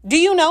 Do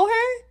you know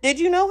her? Did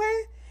you know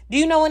her? Do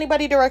you know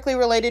anybody directly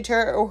related to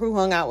her or who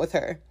hung out with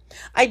her?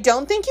 I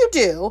don't think you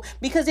do,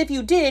 because if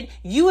you did,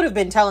 you would have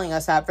been telling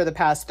us that for the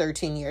past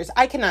 13 years.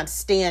 I cannot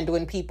stand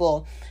when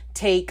people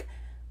take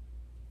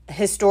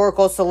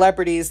historical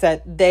celebrities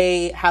that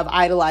they have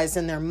idolized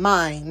in their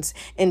minds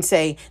and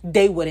say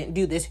they wouldn't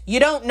do this. You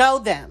don't know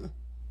them.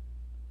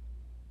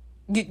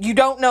 You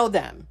don't know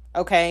them,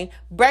 okay?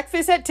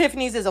 Breakfast at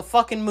Tiffany's is a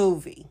fucking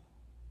movie.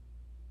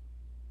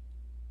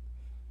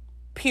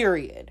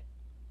 Period.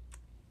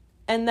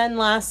 And then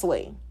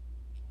lastly,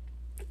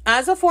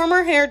 as a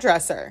former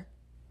hairdresser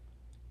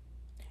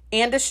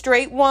and a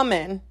straight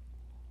woman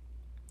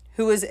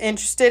who is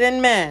interested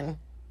in men,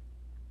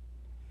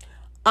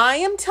 I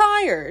am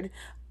tired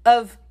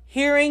of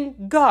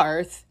hearing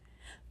Garth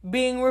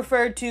being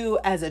referred to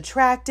as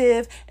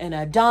attractive, an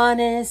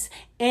Adonis,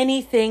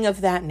 anything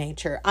of that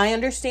nature. I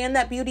understand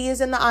that beauty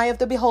is in the eye of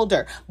the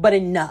beholder, but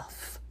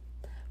enough.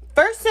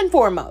 First and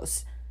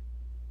foremost,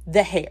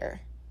 the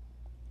hair.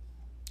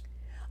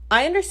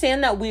 I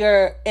understand that we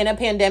are in a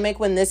pandemic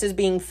when this is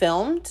being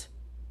filmed,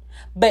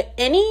 but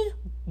any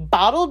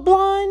bottled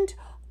blonde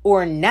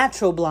or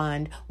natural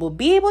blonde will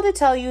be able to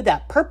tell you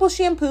that purple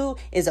shampoo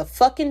is a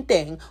fucking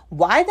thing.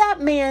 Why that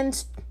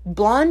man's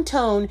blonde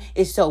tone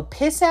is so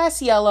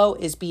piss-ass yellow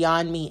is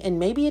beyond me, and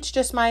maybe it's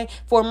just my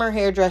former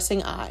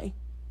hairdressing eye.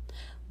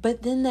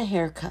 But then the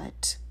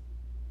haircut,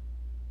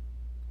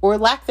 or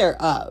lack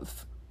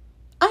thereof.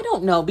 I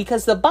don't know,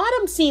 because the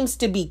bottom seems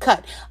to be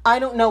cut. I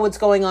don't know what's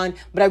going on,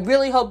 but I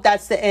really hope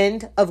that's the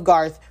end of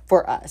Garth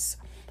for us.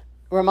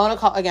 Ramona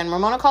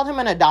called him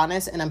an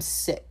Adonis, and I'm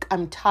sick.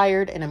 I'm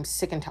tired, and I'm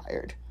sick and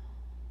tired.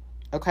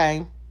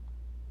 Okay?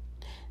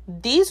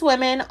 These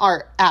women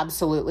are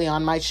absolutely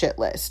on my shit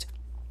list.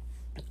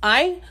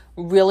 I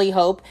really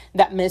hope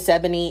that Miss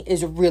Eboni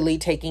is really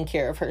taking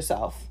care of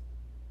herself.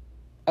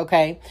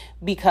 Okay?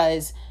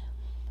 Because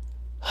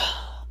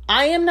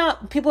I am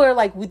not, people are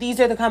like, these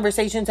are the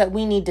conversations that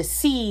we need to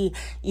see.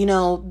 You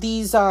know,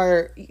 these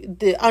are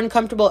the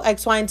uncomfortable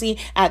X, Y, and Z.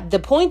 At the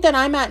point that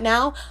I'm at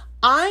now,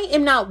 I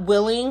am not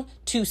willing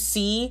to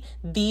see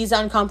these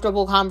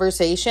uncomfortable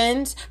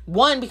conversations.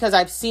 One, because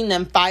I've seen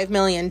them 5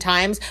 million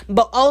times,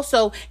 but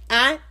also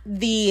at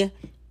the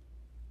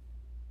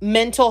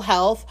mental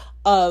health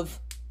of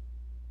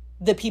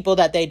the people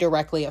that they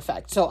directly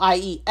affect. So,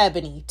 i.e.,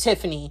 Eboni,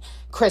 Tiffany,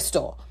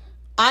 Crystal.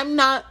 I'm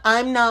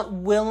not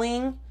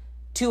willing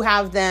to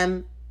have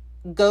them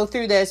go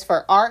through this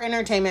for our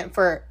entertainment,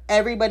 for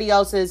everybody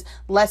else's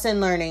lesson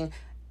learning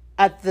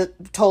at the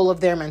toll of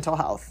their mental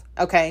health.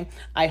 Okay.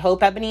 I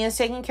hope Eboni is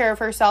taking care of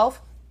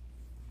herself.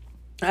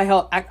 I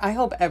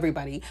hope every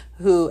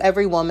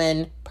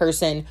woman,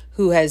 person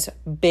who has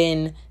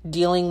been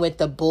dealing with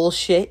the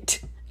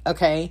bullshit,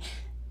 okay,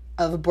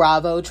 of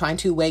Bravo trying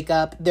to wake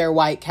up their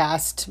white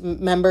cast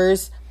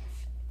members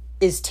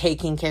is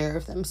taking care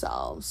of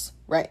themselves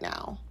right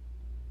now.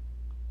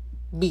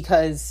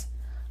 Because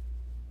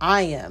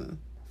I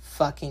am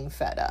fucking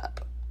fed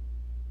up.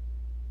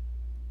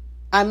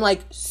 I'm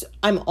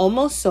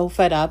almost so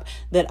fed up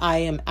that I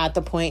am at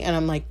the point and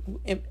I'm like,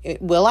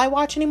 will I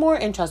watch anymore?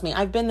 And trust me,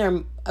 I've been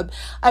there.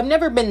 I've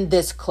never been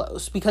this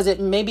close because it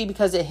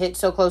hit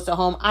so close to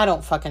home. I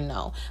don't fucking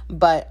know,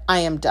 but I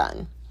am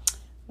done.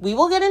 We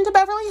will get into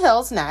Beverly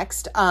Hills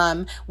next,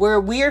 where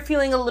we are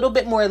feeling a little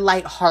bit more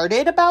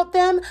lighthearted about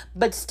them,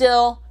 but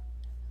still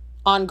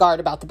on guard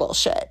about the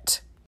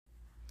bullshit.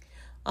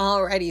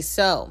 Alrighty,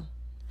 so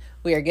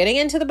we are getting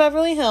into the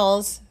Beverly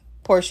Hills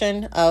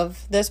portion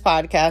of this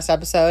podcast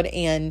episode,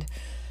 and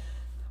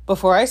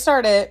before I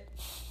start it,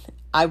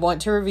 I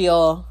want to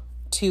reveal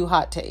 2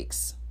 hot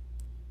takes.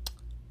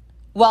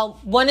 Well,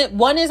 one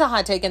is a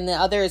hot take and the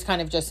other is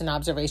kind of just an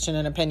observation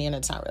and opinion.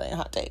 It's not really a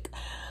hot take.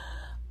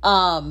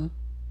 I'm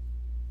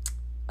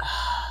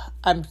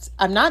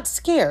not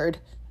scared,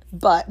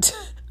 but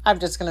I'm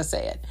just going to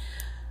say it.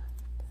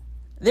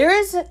 There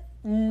is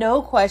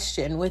no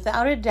question,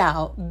 without a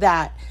doubt,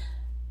 that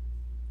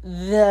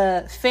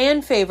the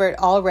fan favorite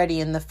already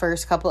in the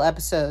first couple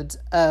episodes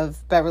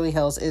of Beverly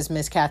Hills is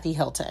Miss Kathy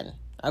Hilton.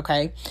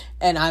 Okay.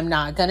 And I'm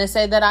not going to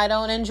say that I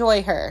don't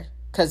enjoy her,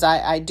 because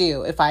I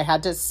do. If I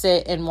had to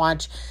sit and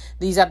watch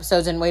these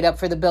episodes and wait up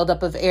for the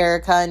buildup of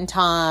Erica and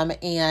Tom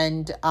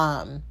and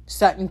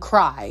Sutton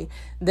cry,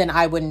 then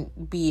I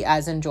wouldn't be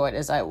as enjoyed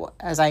as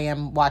I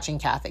am watching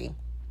Kathy.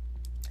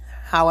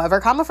 However,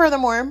 comma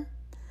furthermore,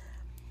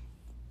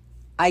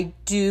 I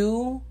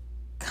do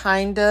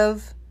kind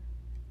of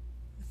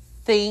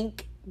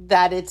think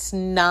that it's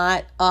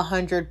not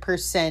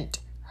 100%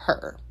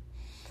 her.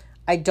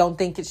 I don't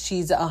think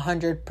she's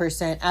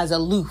 100% as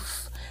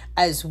aloof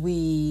as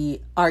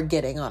we are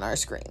getting on our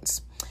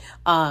screens.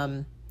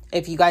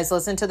 If you guys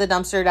listen to the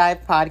Dumpster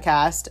Dive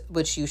podcast,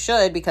 which you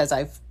should, because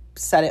I've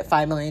said it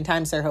 5 million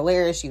times, they're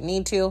hilarious. You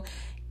need to.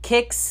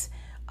 Kix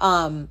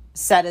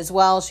said as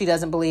well, she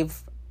doesn't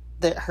believe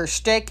her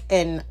shtick,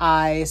 and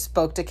I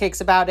spoke to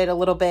Kix about it a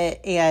little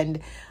bit, and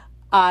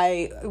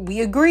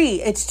we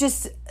agree. It's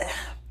just,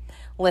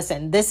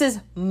 listen, this is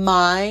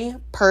my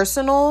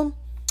personal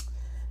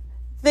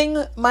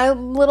thing, my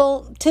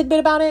little tidbit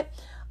about it.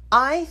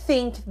 I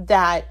think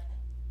that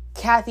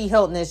Kathy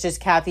Hilton is just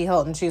Kathy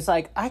Hilton. She's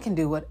like, I can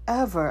do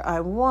whatever I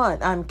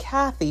want. I'm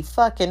Kathy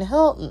fucking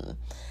Hilton.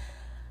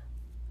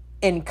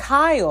 And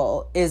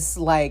Kyle is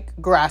like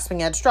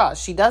grasping at straws.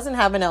 She doesn't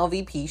have an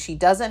LVP. She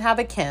doesn't have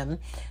a Kim.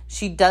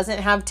 She doesn't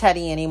have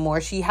Teddy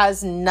anymore. She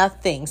has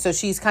nothing. So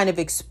she's kind of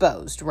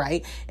exposed,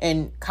 right?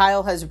 And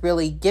Kyle has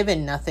really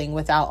given nothing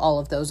without all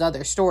of those other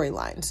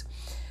storylines.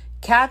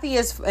 Kathy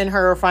and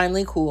her are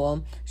finally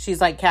cool. She's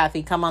like,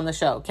 Kathy, come on the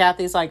show.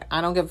 Kathy's like, I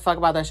don't give a fuck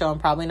about that show. I'm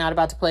probably not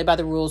about to play by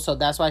the rules, so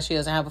that's why she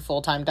doesn't have a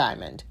full-time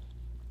diamond.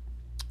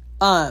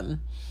 And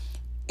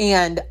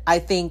I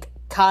think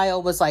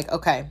Kyle was like,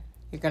 okay,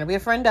 you're going to be a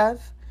friend of,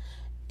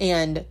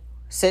 and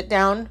sit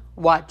down,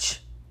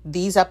 watch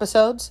these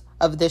episodes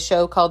of this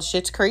show called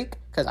Schitt's Creek,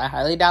 because I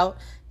highly doubt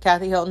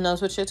Kathy Hilton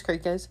knows what Schitt's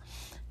Creek is,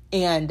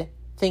 and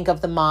think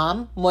of the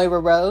mom, Moira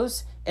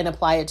Rose, and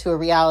apply it to a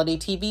reality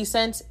TV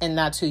sense, and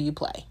that's who you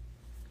play.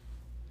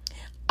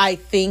 I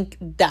think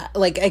that,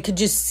 like, I could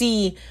just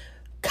see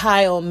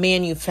Kyle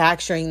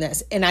manufacturing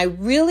this, and I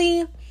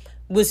really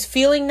was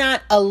feeling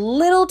that a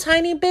little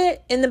tiny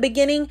bit in the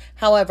beginning.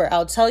 However,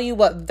 I'll tell you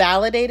what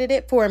validated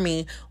it for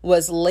me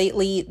was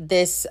lately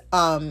this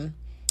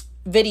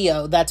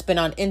video that's been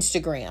on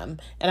Instagram,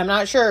 and I'm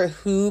not sure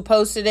who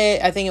posted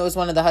it. I think it was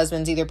one of the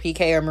husbands, either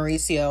PK or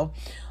Mauricio,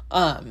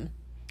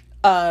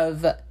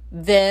 of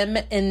them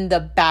in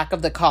the back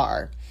of the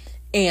car,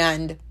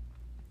 and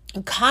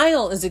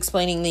Kyle is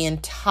explaining the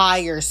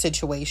entire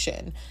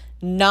situation,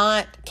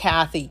 not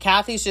Kathy.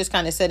 Kathy's just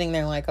kind of sitting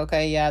there like,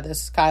 okay, yeah,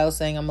 this is Kyle's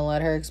thing. I'm gonna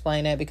let her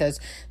explain it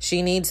because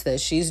she needs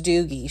this. She's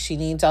Doogie. She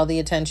needs all the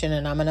attention,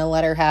 and I'm gonna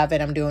let her have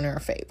it. I'm doing her a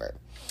favor.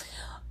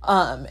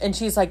 And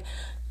she's like,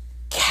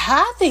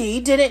 Kathy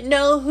didn't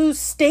know who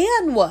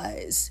Stan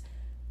was.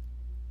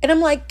 And I'm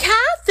like,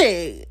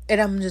 Kathy. And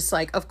I'm just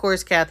like, of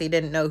course, Kathy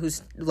didn't know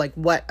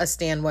what a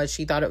Stan was.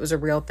 She thought it was a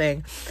real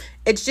thing.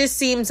 It just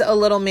seems a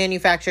little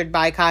manufactured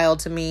by Kyle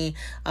to me.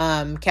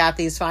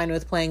 Kathy's fine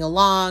with playing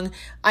along.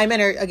 I'm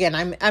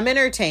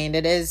entertained.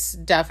 It is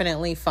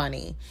definitely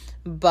funny,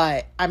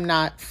 but I'm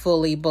not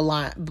fully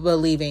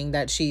believing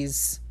that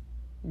she's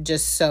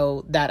just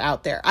so that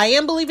out there. I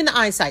am believing the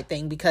eyesight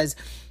thing because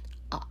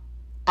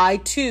I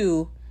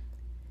too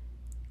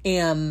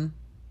am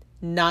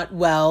not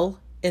well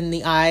in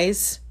the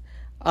eyes.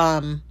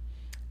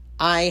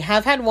 I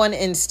have had one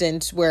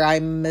instance where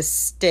I'm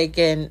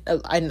mistaken.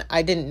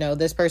 I didn't know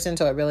this person,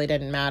 so it really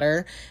didn't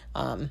matter.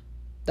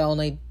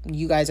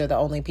 You guys are the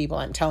only people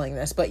I'm telling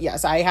this. But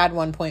yes, I had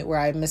one point where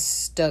I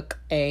mistook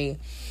a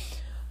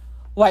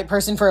white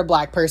person for a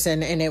black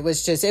person, and it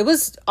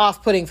was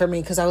off-putting for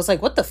me because I was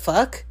like, what the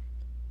fuck?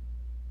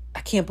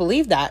 I can't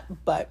believe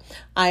that. But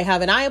I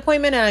have an eye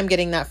appointment, and I'm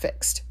getting that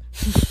fixed.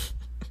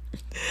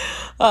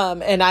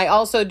 And I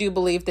also do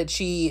believe that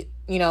she,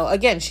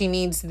 again, she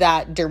needs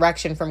that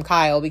direction from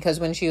Kyle, because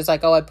when she was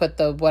like, oh, I put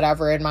the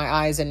whatever in my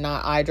eyes and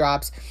not eye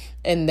drops.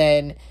 And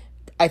then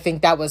I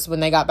think that was when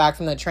they got back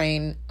from the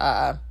train,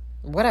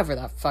 whatever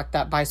the fuck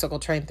that bicycle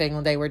train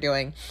thing they were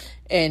doing.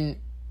 And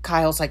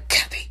Kyle's like,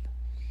 Kathy,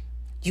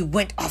 you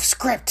went off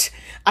script.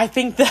 I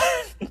think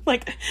that,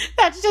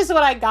 that's just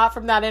what I got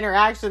from that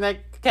interaction,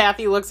 that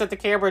Kathy looks at the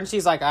camera and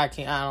she's like, I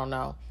don't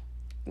know.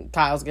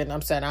 Kyle's getting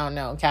upset. I don't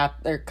know.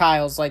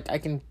 Kyle's like, I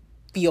can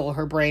feel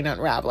her brain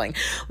unraveling.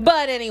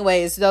 But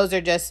anyways,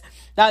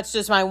 that's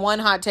just my one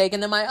hot take.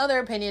 And then my other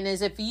opinion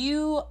is, if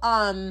you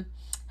have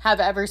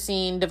ever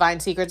seen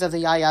Divine Secrets of the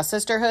Yaya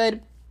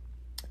Sisterhood,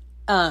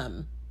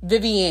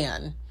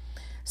 Vivienne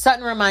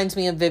Sutton reminds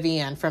me of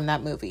Vivienne from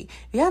that movie.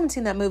 If you haven't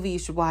seen that movie, you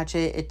should watch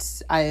it.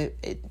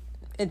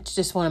 It's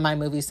just one of my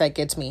movies that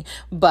gets me.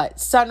 But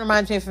Sutton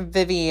reminds me of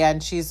Vivienne.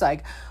 She's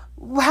like,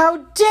 how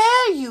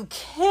dare you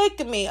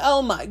kick me?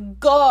 Oh my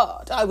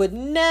God, I would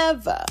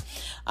never.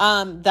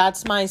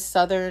 That's my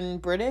Southern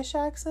British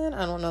accent.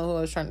 I don't know who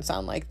I was trying to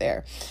sound like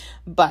there,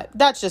 but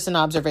that's just an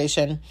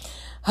observation.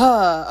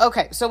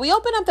 Okay, so we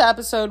open up the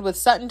episode with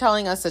Sutton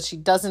telling us that she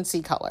doesn't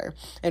see color,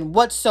 and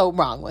what's so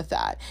wrong with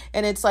that?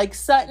 And it's like,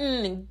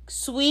 Sutton,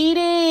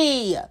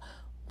 sweetie,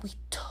 we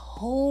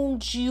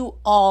told you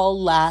all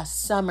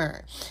last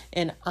summer.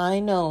 And I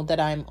know that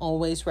I'm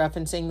always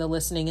referencing the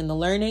listening and the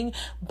learning,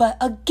 but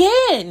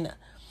again,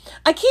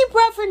 I keep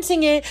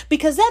referencing it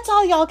because that's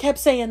all y'all kept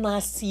saying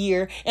last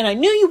year, and I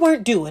knew you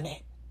weren't doing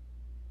it.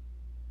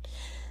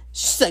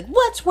 She's like,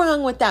 what's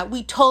wrong with that?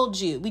 We told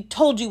you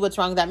what's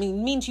wrong with that. It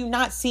means you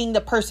not seeing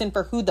the person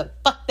for who the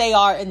fuck they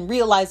are and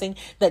realizing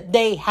that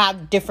they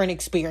have different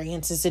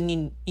experiences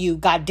than you,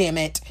 God damn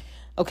it.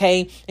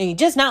 Okay? And you're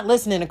just not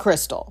listening to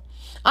Crystal.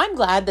 I'm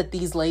glad that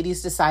these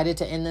ladies decided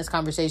to end this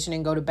conversation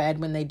and go to bed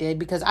when they did,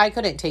 because I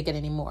couldn't take it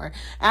anymore.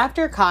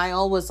 After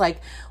Kyle was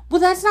like, well,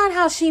 that's not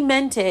how she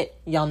meant it.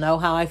 Y'all know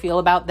how I feel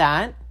about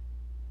that.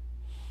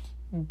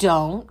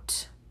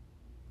 Don't.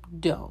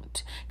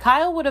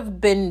 Kyle would have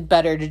been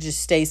better to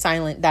just stay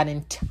silent that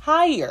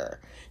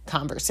entire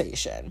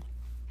conversation.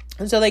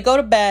 And so they go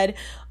to bed.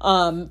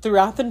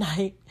 Throughout the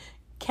night,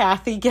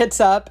 Kathy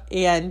gets up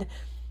and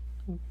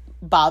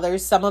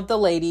bothers some of the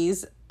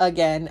ladies.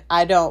 Again,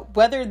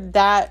 whether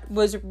that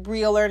was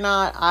real or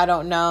not, I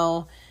don't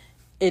know.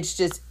 It's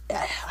just,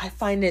 I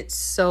find it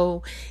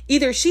so,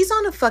 either she's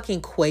on a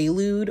fucking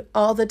Quaalude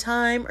all the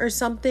time or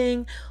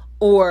something,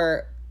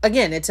 or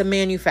again, it's a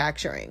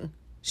manufacturing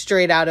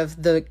straight out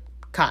of the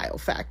Kyle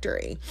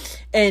factory.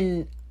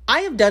 And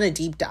I have done a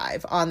deep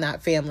dive on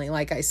that family,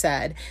 like I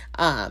said.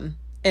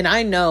 And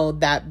I know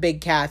that Big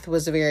Kath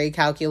was very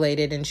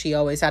calculated and she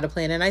always had a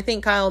plan. And I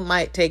think Kyle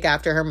might take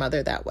after her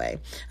mother that way.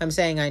 I'm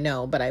saying I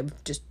know, but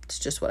it's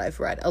just what I've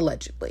read.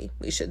 Allegedly,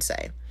 we should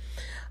say.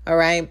 All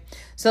right.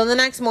 So the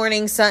next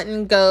morning,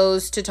 Sutton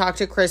goes to talk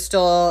to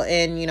Crystal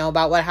and,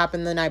 about what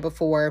happened the night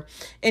before.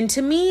 And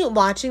to me,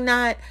 watching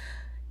that,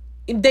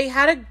 they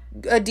had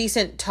a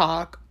decent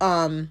talk.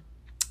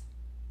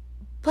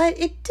 But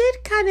it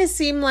did kind of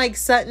seem like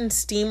Sutton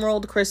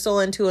steamrolled Crystal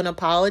into an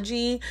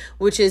apology,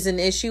 which is an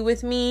issue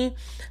with me.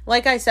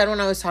 Like I said when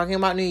I was talking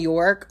about New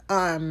York,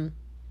 Luann,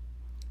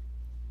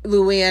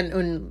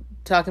 when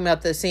talking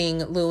about seeing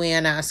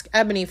Luann ask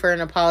Eboni for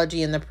an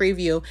apology in the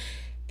preview,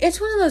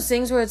 it's one of those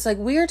things where it's like,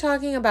 we are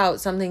talking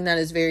about something that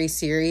is very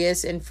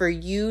serious, and for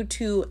you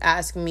to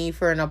ask me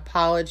for an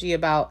apology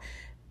about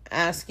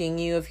asking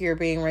you if you're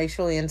being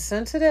racially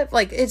insensitive,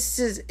 like, it's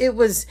just,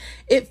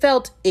 it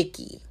felt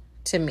icky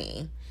to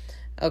me.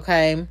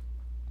 Okay.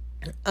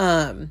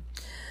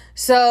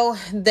 So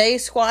they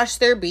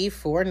squashed their beef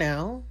for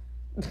now.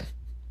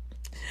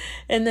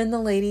 And then the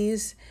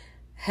ladies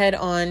head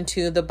on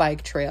to the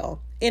bike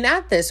trail. And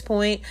at this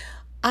point,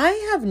 I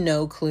have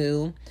no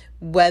clue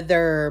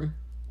whether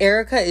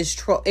Erica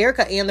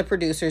and the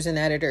producers and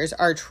editors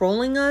are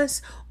trolling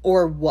us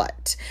or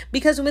what.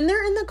 Because when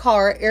they're in the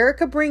car,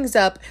 Erica brings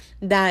up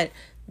that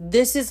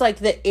this is like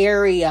the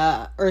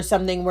area or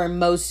something where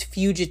most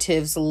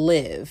fugitives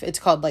live. It's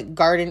called like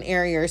Garden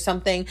Area or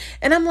something.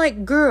 And I'm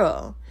like,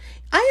 girl,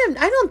 I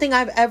don't think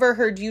I've ever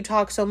heard you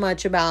talk so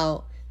much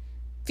about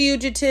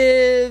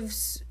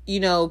fugitives,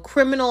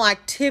 criminal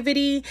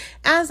activity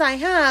as I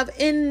have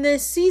in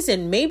this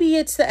season. Maybe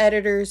it's the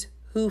editors,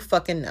 who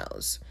fucking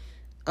knows.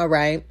 All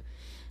right.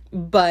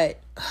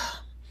 But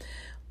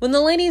when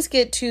the ladies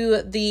get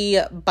to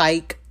the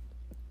bike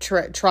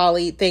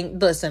trolley thing,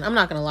 listen, I'm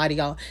not going to lie to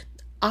y'all.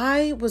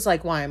 I was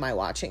like, why am I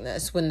watching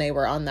this when they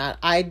were on that?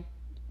 I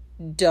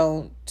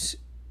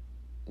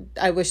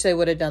wish they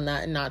would have done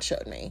that and not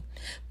showed me.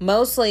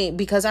 Mostly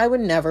because I would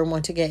never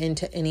want to get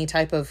into any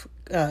type of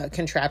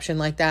contraption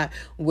like that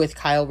with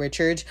Kyle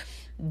Richards.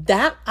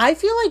 I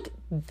feel like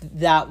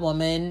that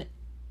woman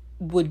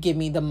would give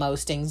me the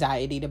most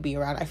anxiety to be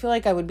around. I feel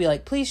like I would be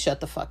like, please shut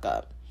the fuck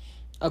up.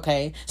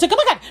 Okay? So, oh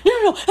my God, no,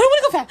 I don't want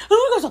to go fast. I don't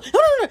want to go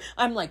slow. No.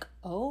 I'm like,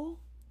 oh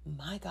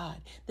my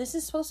God, this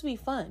is supposed to be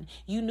fun.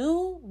 You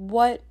knew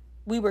what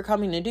we were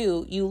coming to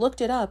do. You looked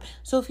it up.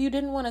 So if you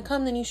didn't want to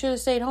come, then you should have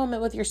stayed home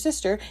with your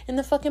sister in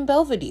the fucking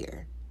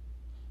Belvedere.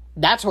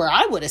 That's where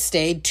I would have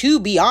stayed, to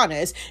be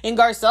honest. And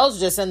Garcelle's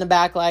just in the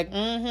back like,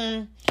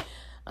 I'm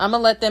going to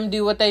let them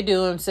do what they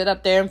do and sit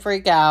up there and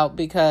freak out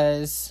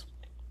because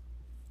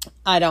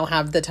I don't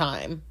have the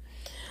time.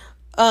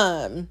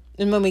 And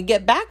when we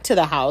get back to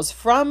the house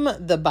from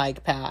the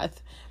bike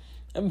path,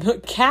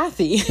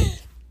 Kathy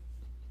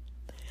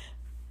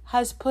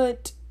has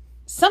put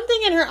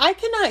something in her. I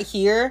cannot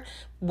hear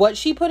what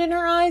she put in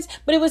her eyes,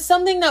 but it was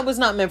something that was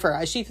not meant for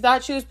us. She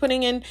thought she was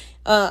putting in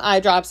eye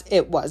drops.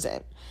 It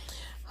wasn't.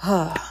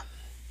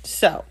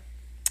 So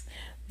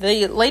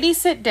the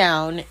ladies sit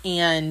down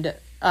and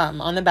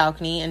on the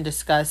balcony and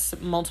discuss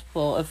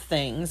multiple of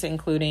things,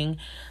 including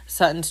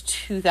Sutton's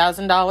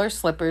 $2,000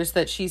 slippers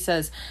that she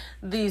says,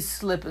 these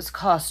slippers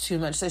cost too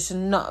much. They should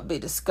not be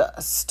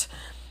discussed.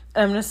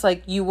 I'm just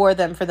like, you wore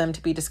them for them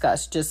to be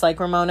discussed. Just like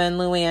Ramona and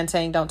Luann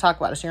saying, don't talk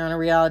about us. You're on a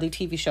reality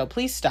TV show.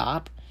 Please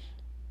stop.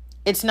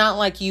 It's not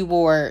like you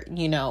wore,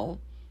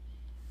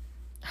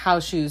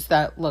 house shoes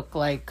that look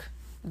like,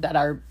 that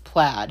are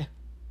plaid.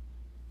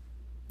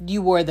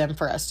 You wore them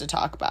for us to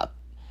talk about.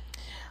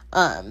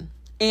 And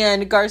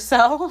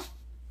Garcelle,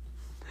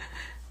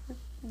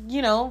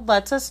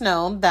 lets us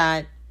know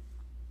that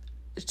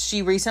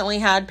she recently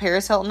had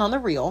Paris Hilton on The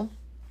Real.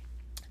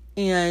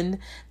 And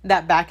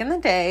that back in the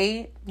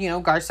day,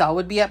 Garcelle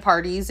would be at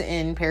parties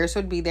and Paris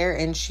would be there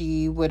and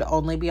she would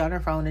only be on her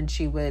phone and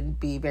she would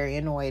be very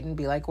annoyed and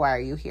be like, why are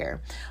you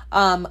here?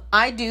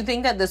 I do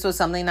think that this was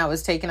something that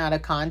was taken out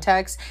of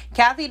context.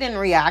 Kathy didn't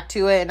react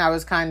to it and I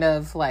was kind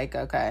of like,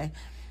 okay.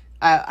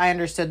 I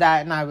understood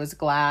that and I was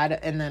glad.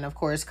 And then, of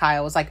course,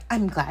 Kyle was like,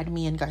 I'm glad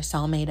me and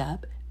Garcelle made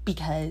up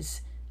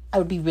because I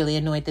would be really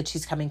annoyed that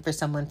she's coming for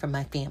someone from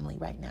my family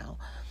right now.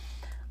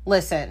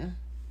 Listen,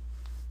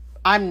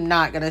 I'm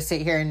not going to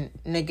sit here and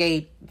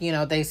negate,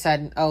 they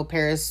said, oh,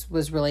 Paris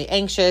was really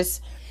anxious.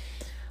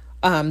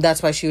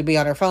 That's why she would be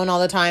on her phone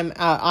all the time.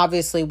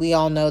 Obviously, we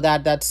all know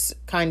that that's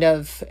kind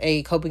of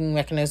a coping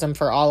mechanism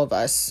for all of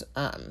us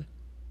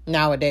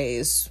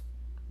nowadays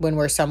when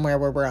we're somewhere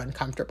where we're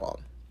uncomfortable.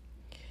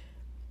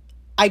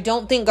 I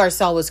don't think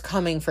Garcelle was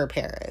coming for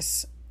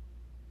Paris.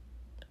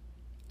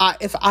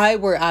 If I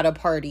were at a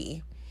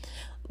party,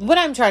 what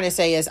I'm trying to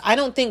say is I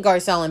don't think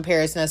Garcelle and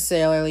Paris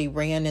necessarily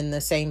ran in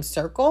the same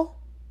circle.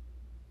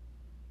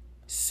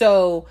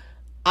 So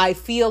I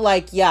feel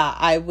like,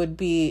 I would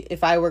be,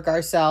 if I were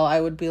Garcelle, I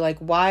would be like,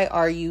 why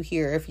are you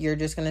here if you're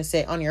just going to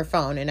sit on your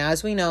phone? And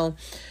as we know,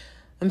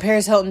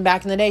 Paris Hilton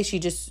back in the day,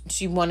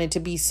 she wanted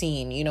to be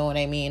seen. You know what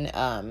I mean?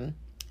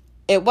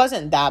 It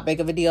wasn't that big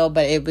of a deal,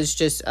 but it was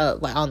just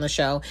on the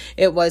show.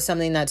 It was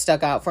something that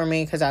stuck out for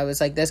me because I was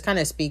like, this kind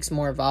of speaks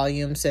more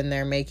volumes than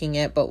they're making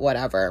it, but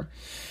whatever.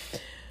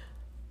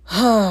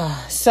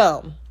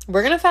 So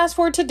we're going to fast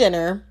forward to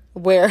dinner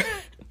where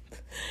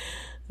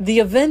the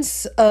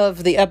events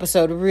of the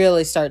episode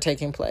really start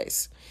taking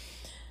place.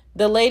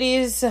 The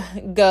ladies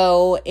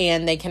go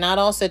and they cannot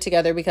all sit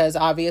together because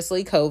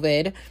obviously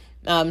COVID.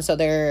 So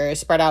they're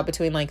spread out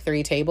between like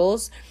 3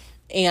 tables.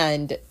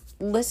 And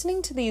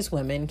listening to these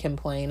women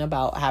complain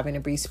about having to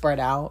be spread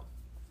out,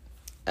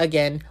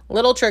 again, a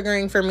little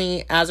triggering for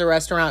me as a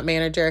restaurant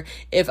manager.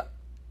 If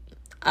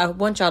I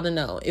want y'all to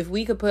know, if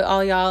we could put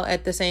all y'all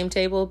at the same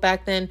table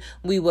back then,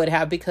 we would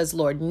have, because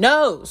Lord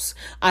knows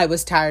I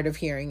was tired of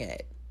hearing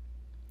it.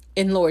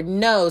 And Lord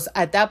knows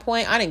at that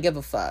point, I didn't give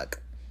a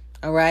fuck.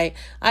 All right.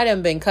 I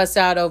done been cussed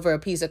out over a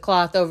piece of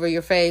cloth over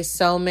your face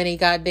so many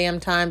goddamn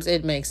times.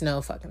 It makes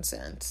no fucking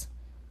sense.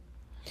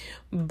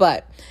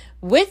 But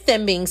with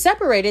them being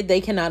separated,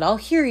 they cannot all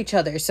hear each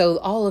other. So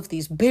all of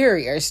these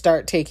barriers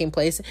start taking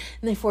place and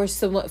they forces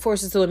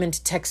the women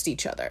to text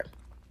each other,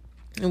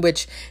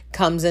 which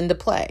comes into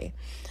play.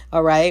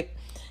 All right.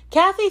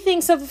 Kathy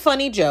thinks of a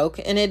funny joke,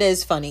 and it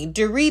is funny.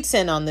 Dorit's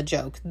in on the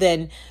joke.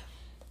 Then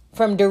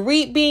from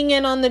Dorit being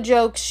in on the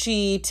joke,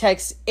 she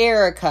texts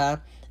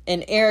Erica,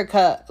 and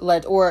Erica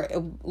or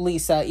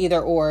Lisa,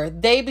 either or,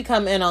 they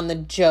become in on the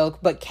joke,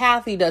 but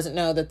Kathy doesn't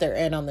know that they're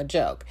in on the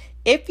joke.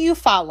 If you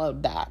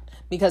followed that,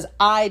 because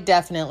I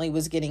definitely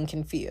was getting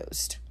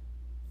confused.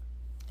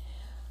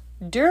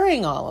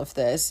 During all of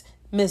this,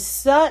 Miss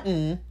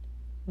Sutton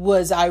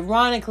was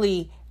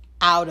ironically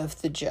out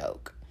of the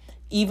joke,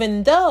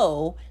 even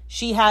though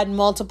she had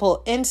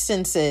multiple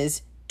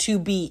instances to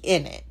be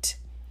in it.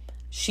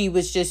 She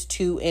was just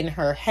too in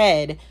her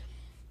head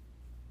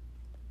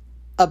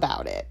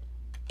about it.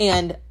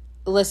 And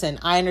listen,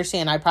 I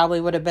understand. I probably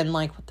would have been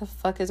like, what the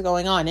fuck is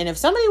going on? And if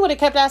somebody would have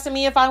kept asking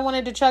me if I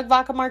wanted to chug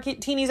vodka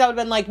martinis, I would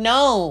have been like,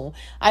 no.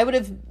 I would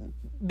have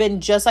been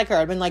just like her.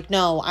 I'd been like,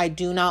 no, I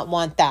do not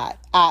want that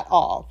at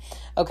all.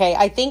 Okay.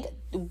 I think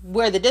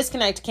where the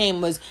disconnect came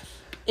was,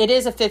 it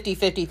is a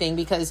 50-50 thing,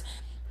 because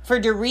for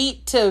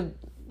Dorit to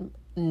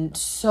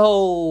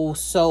so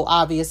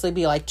obviously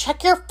be like,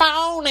 check your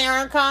phone,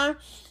 Erica,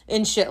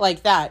 and shit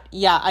like that.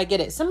 Yeah, I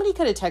get it. Somebody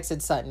could have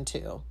texted Sutton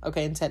too,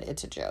 okay, and said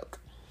it's a joke.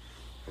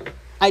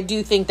 I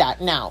do think that.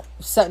 Now,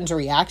 Sutton's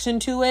reaction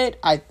to it,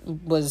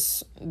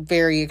 was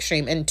very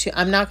extreme. And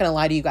I'm not going to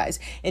lie to you guys,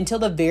 until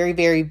the very,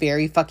 very,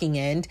 very fucking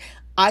end,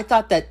 I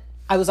thought that,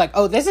 I was like,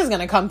 oh, this is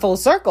going to come full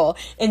circle,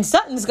 and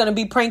Sutton's going to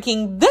be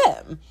pranking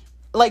them.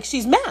 Like,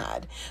 she's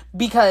mad.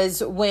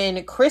 Because when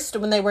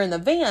they were in the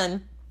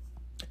van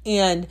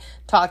and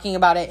talking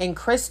about it, and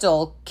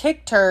Crystal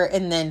kicked her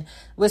and then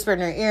whispered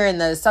in her ear,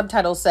 and the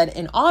subtitle said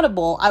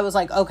inaudible, I was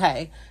like,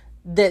 okay,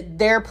 that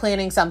they're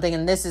planning something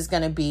and this is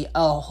going to be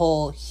a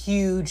whole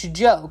huge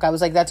joke. I was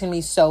like, that's going to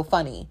be so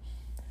funny.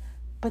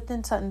 But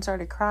then Sutton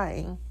started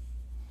crying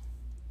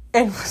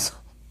and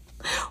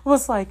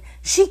was like,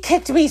 she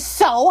kicked me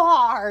so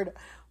hard.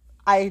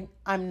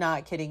 I'm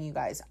not kidding you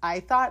guys. I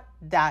thought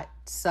that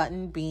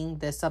Sutton being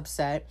this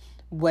upset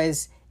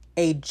was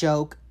a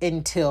joke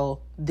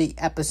until the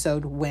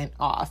episode went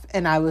off.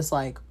 And I was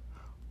like,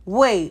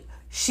 wait,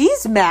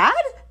 she's mad?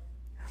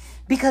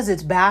 Because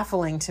it's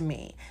baffling to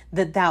me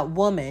that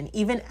woman,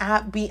 even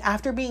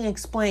after being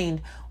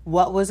explained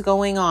what was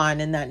going on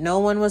and that no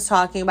one was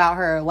talking about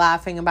her,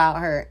 laughing about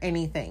her,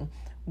 anything,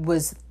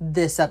 was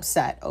this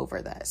upset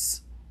over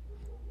this.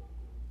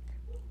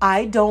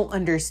 I don't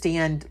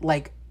understand,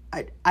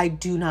 I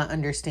do not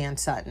understand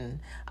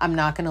Sutton. I'm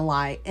not going to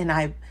lie. And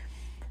I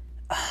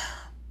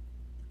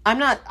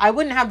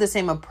wouldn't have the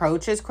same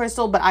approach as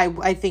Crystal, but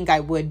I think I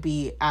would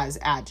be as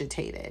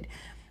agitated.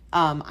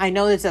 I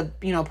know it's a,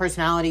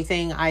 personality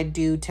thing. I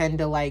do tend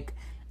to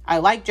I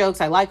like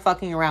jokes. I like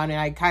fucking around. And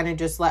I kind of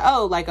just like,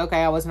 oh, like,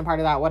 okay, I wasn't a part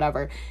of that,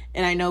 whatever.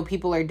 And I know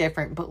people are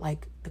different, but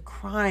like the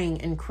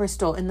crying and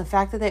Crystal and the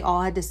fact that they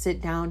all had to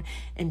sit down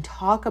and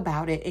talk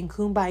about it in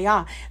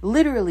kumbaya.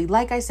 Literally,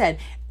 like I said,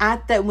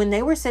 when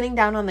they were sitting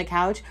down on the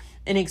couch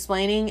and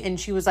explaining, and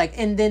she was like,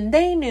 and then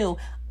they knew,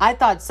 I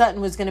thought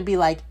Sutton was going to be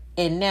like,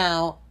 and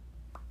now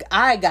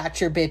I got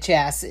your bitch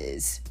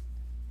asses.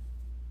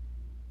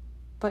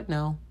 But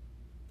no,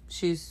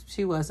 she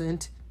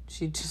wasn't.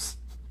 She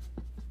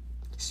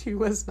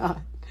was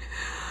not.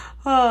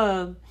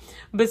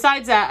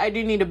 Besides that, I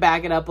do need to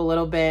back it up a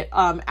little bit.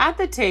 At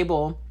the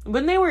table,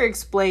 when they were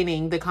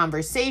explaining the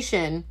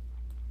conversation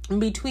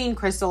between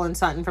Crystal and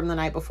Sutton from the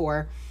night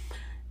before,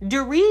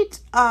 Dorit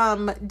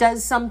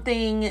does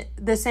something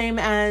the same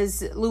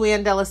as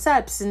Luann de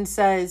Lesseps and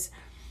says,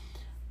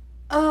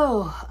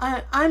 oh,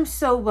 I'm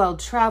so well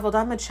traveled.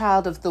 I'm a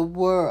child of the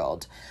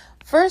world.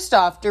 First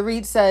off,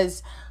 Dorit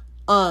says,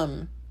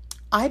 I've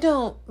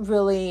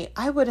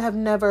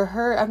never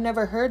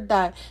heard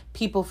that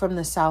people from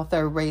the South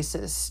are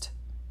racist.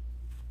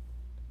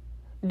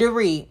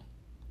 Dorit,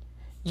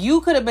 you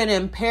could have been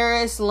in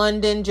Paris,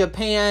 London,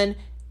 Japan,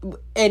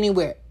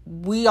 anywhere.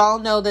 We all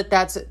know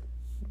that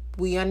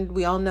we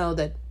all know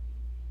that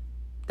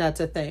that's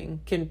a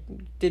thing.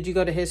 Did you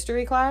go to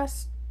history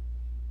class?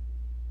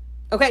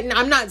 Okay,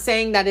 I'm not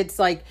saying that it's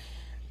like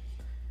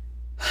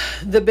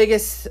the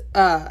biggest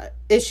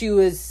issue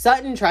is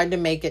Sutton tried to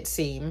make it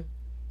seem.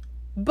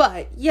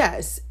 But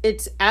yes,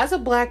 it's as a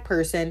black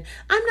person,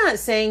 I'm not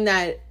saying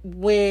that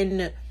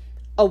when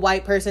a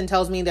white person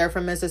tells me they're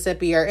from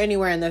Mississippi or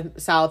anywhere in the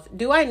South,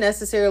 do I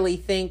necessarily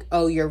think,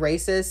 oh, you're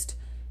racist?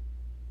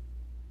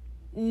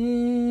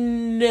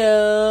 No.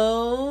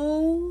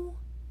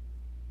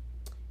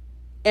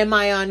 Am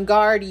I on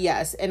guard?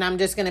 Yes. And I'm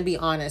just going to be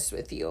honest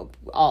with you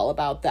all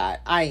about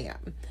that. I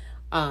am.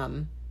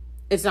 I'm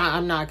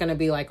not going to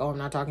be like, oh, I'm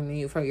not talking to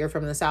you you're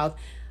from the South.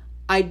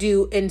 I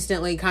do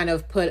instantly kind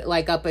of put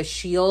like up a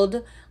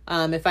shield.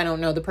 If I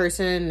don't know the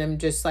person, I'm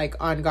just like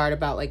on guard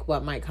about like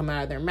what might come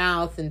out of their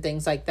mouth and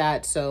things like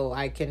that. So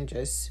I can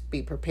just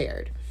be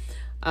prepared.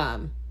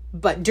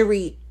 But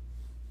Dorit,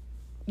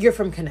 you're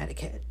from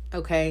Connecticut.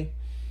 Okay.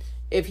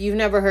 If you've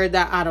never heard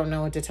that, I don't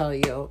know what to tell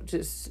you.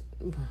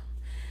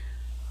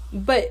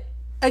 But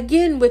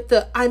again, with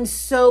I'm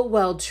so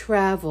well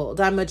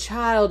traveled, I'm a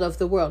child of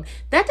the world.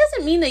 That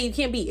doesn't mean that you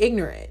can't be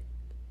ignorant.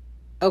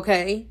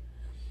 Okay.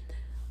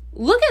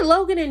 Look at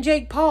Logan and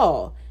Jake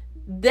Paul.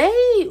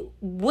 They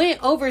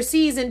went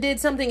overseas and did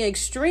something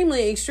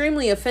extremely,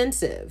 extremely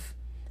offensive.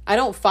 I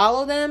don't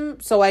follow them,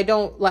 so I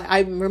don't like. I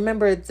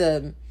remember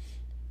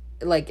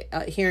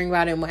hearing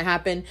about it and what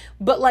happened,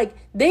 but like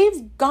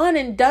they've gone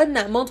and done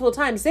that multiple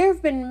times. There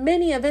have been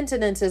many of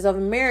incidences of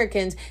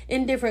Americans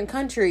in different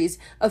countries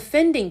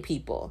offending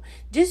people.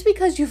 Just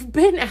because you've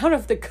been out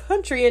of the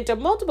country into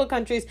multiple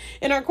countries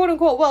and are quote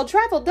unquote well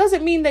traveled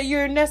doesn't mean that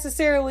you're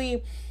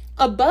necessarily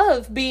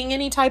above being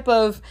any type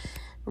of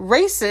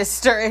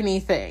racist or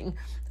anything.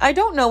 I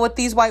don't know what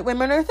these white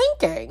women are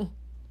thinking.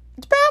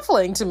 It's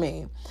baffling to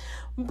me.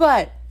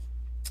 But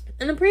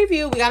in the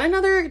preview, we got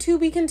another to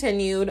be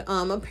continued.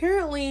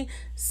 Apparently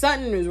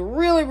Sutton is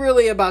really,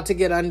 really about to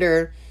get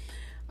under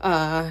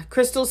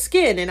Crystal's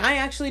skin. And I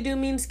actually do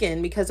mean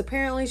skin because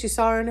apparently she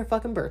saw her in her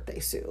fucking birthday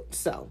suit.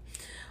 So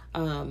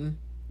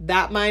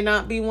that might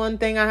not be one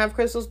thing I have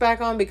Crystal's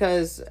back on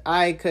because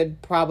I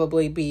could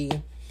probably be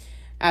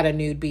at a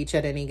nude beach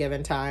at any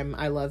given time.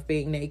 I love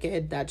being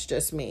naked. That's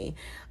just me.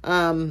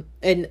 And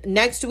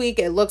next week,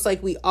 it looks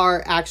like we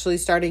are actually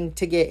starting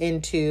to get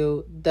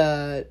into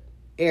the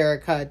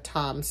Erica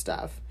Tom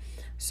stuff.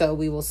 So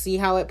we will see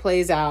how it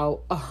plays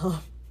out.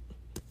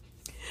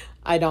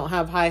 I don't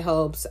have high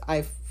hopes.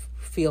 I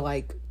feel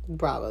like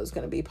Bravo's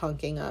going to be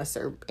punking us,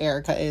 or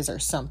Erica is, or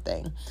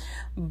something.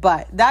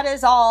 But that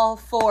is all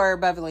for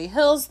Beverly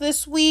Hills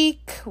this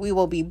week. We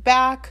will be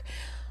back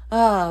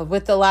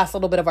with the last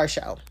little bit of our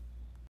show.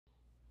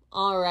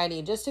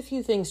 Alrighty, just a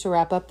few things to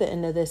wrap up the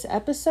end of this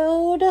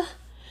episode.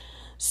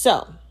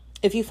 So,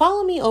 if you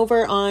follow me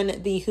over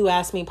on the Who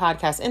Asked Me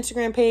podcast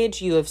Instagram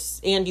page, you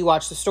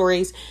watch the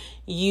stories,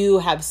 you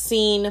have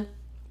seen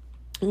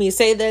me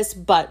say this,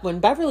 but when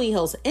Beverly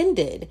Hills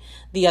ended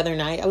the other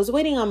night, I was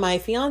waiting on my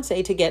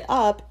fiance to get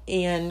up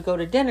and go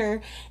to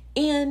dinner,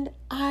 and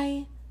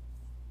I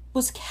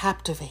was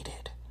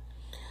captivated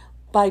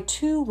by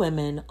two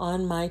women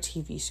on my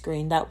TV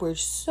screen that were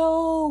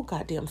so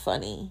goddamn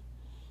funny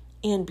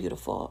and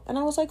beautiful. And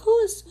I was like, who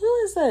is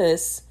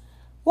this?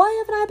 Why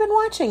haven't I been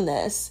watching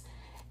this?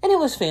 And it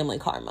was Family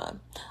Karma.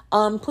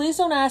 Please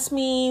don't ask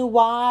me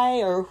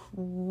why or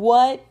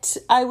what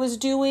I was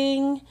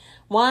doing,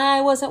 why I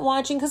wasn't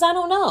watching, because I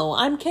don't know.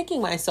 I'm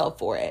kicking myself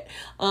for it.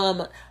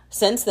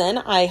 Since then,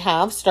 I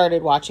have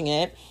started watching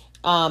it.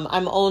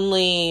 I'm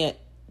only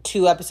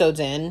 2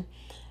 episodes in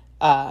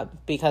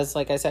because,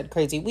 like I said,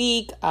 crazy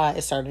week. I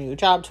start a new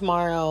job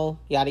tomorrow,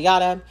 yada,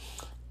 yada.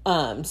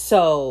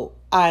 So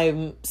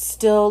I'm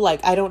still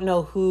like, I don't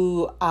know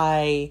who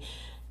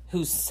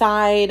whose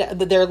side.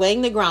 They're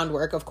laying the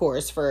groundwork, of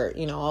course, for,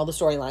 you know, all the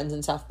storylines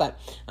and stuff. But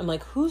I'm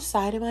like, whose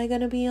side am I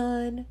going to be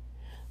on?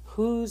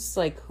 Who's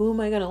like, who am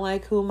I going to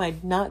like? Who am I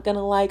not going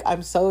to like?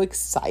 I'm so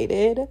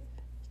excited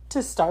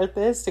to start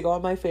this, to go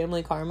on my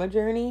family karma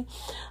journey.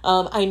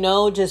 I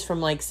know just from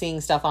like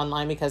seeing stuff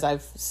online, because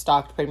I've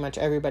stalked pretty much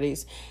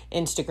everybody's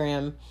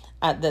Instagram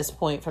at this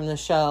point from the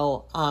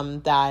show,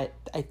 that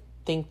I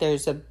think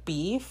there's a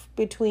beef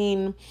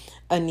between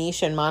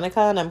Anish and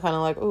Monica, and I'm kind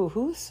of like, ooh,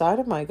 whose side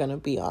am I gonna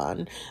be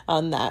on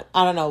that?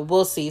 I don't know.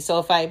 We'll see. So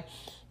if I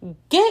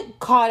get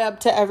caught up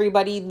to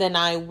everybody, then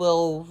I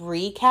will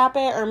recap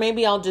it, or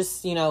maybe I'll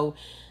just, you know,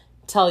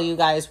 tell you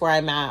guys where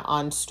I'm at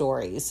on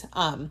stories.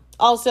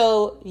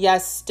 Also,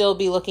 yes, still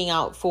be looking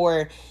out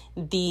for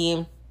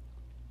the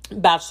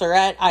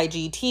Bachelorette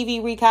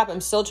IGTV recap.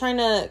 I'm still trying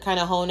to kind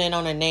of hone in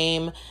on a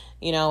name.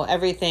 You know,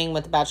 everything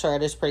with the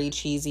Bachelorette is pretty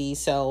cheesy,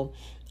 so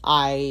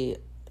I'm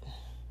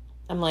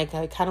like,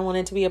 I kind of want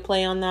it to be a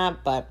play on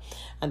that, but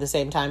at the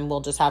same time,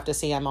 we'll just have to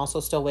see. I'm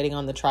also still waiting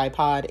on the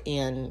tripod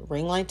and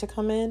ring light to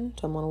come in,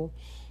 so I'm gonna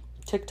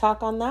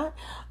TikTok on that.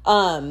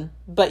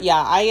 But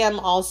yeah, I am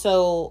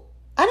also,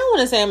 I don't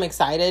want to say I'm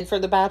excited for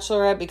the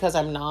Bachelorette, because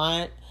I'm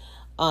not,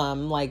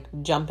 like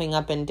jumping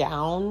up and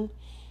down.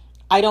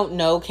 I don't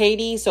know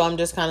Katie, so I'm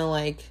just kind of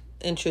like,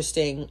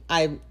 interesting.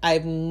 I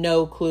have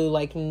no clue,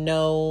 like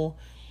no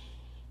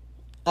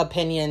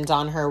opinions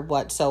on her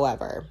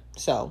whatsoever.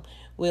 So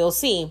we'll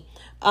see.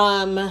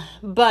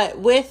 But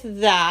with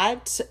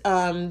that,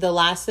 the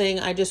last thing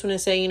I just want to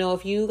say, you know,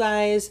 if you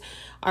guys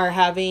are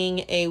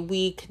having a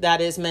week that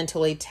is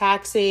mentally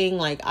taxing,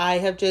 like I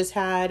have just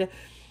had,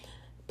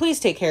 please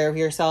take care of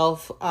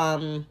yourself.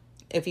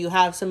 If you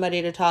have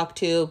somebody to talk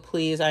to,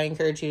 please, I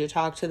encourage you to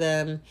talk to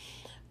them.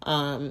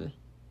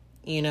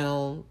 You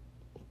know,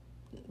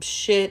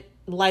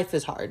 life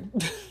is hard.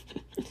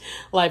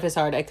 Life is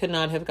hard. I could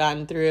not have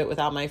gotten through it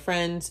without my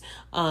friends.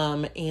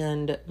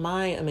 And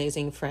my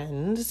amazing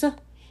friends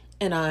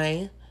and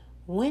I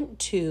went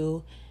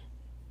to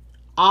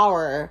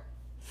our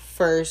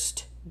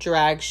first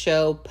drag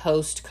show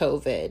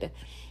post-COVID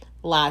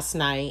last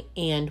night.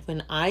 And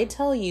when I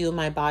tell you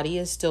my body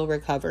is still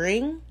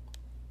recovering,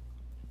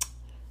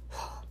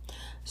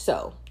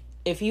 so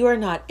if you are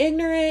not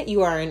ignorant,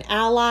 you are an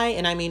ally,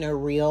 and I mean a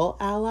real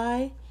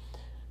ally,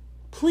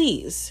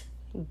 please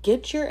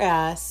get your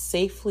ass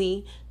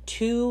safely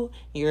to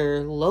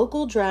your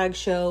local drag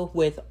show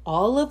with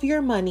all of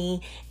your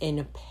money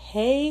and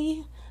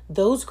pay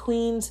those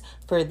queens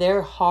for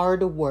their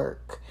hard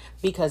work.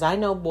 Because I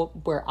know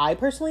where I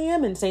personally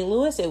am in St.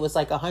 Louis, it was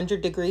like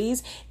 100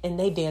 degrees and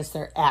they danced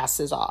their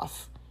asses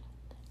off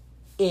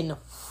in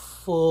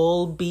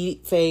full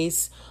beat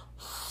face,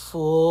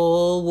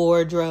 full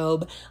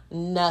wardrobe,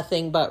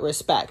 nothing but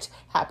respect.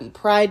 Happy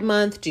Pride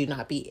Month. Do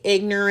not be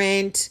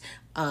ignorant.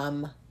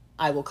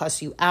 I will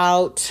cuss you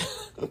out.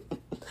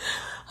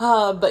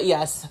 But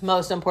yes,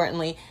 most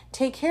importantly,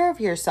 take care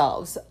of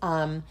yourselves.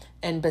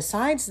 And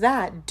besides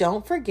that,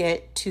 don't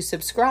forget to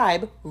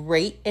subscribe,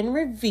 rate, and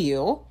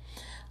review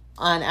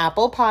on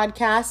Apple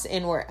Podcasts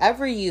and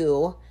wherever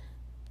you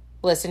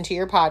listen to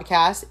your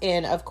podcast.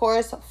 And of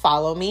course,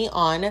 follow me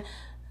on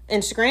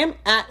Instagram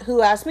at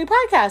Who Asked Me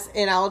Podcast.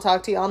 And I will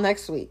talk to y'all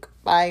next week.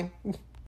 Bye.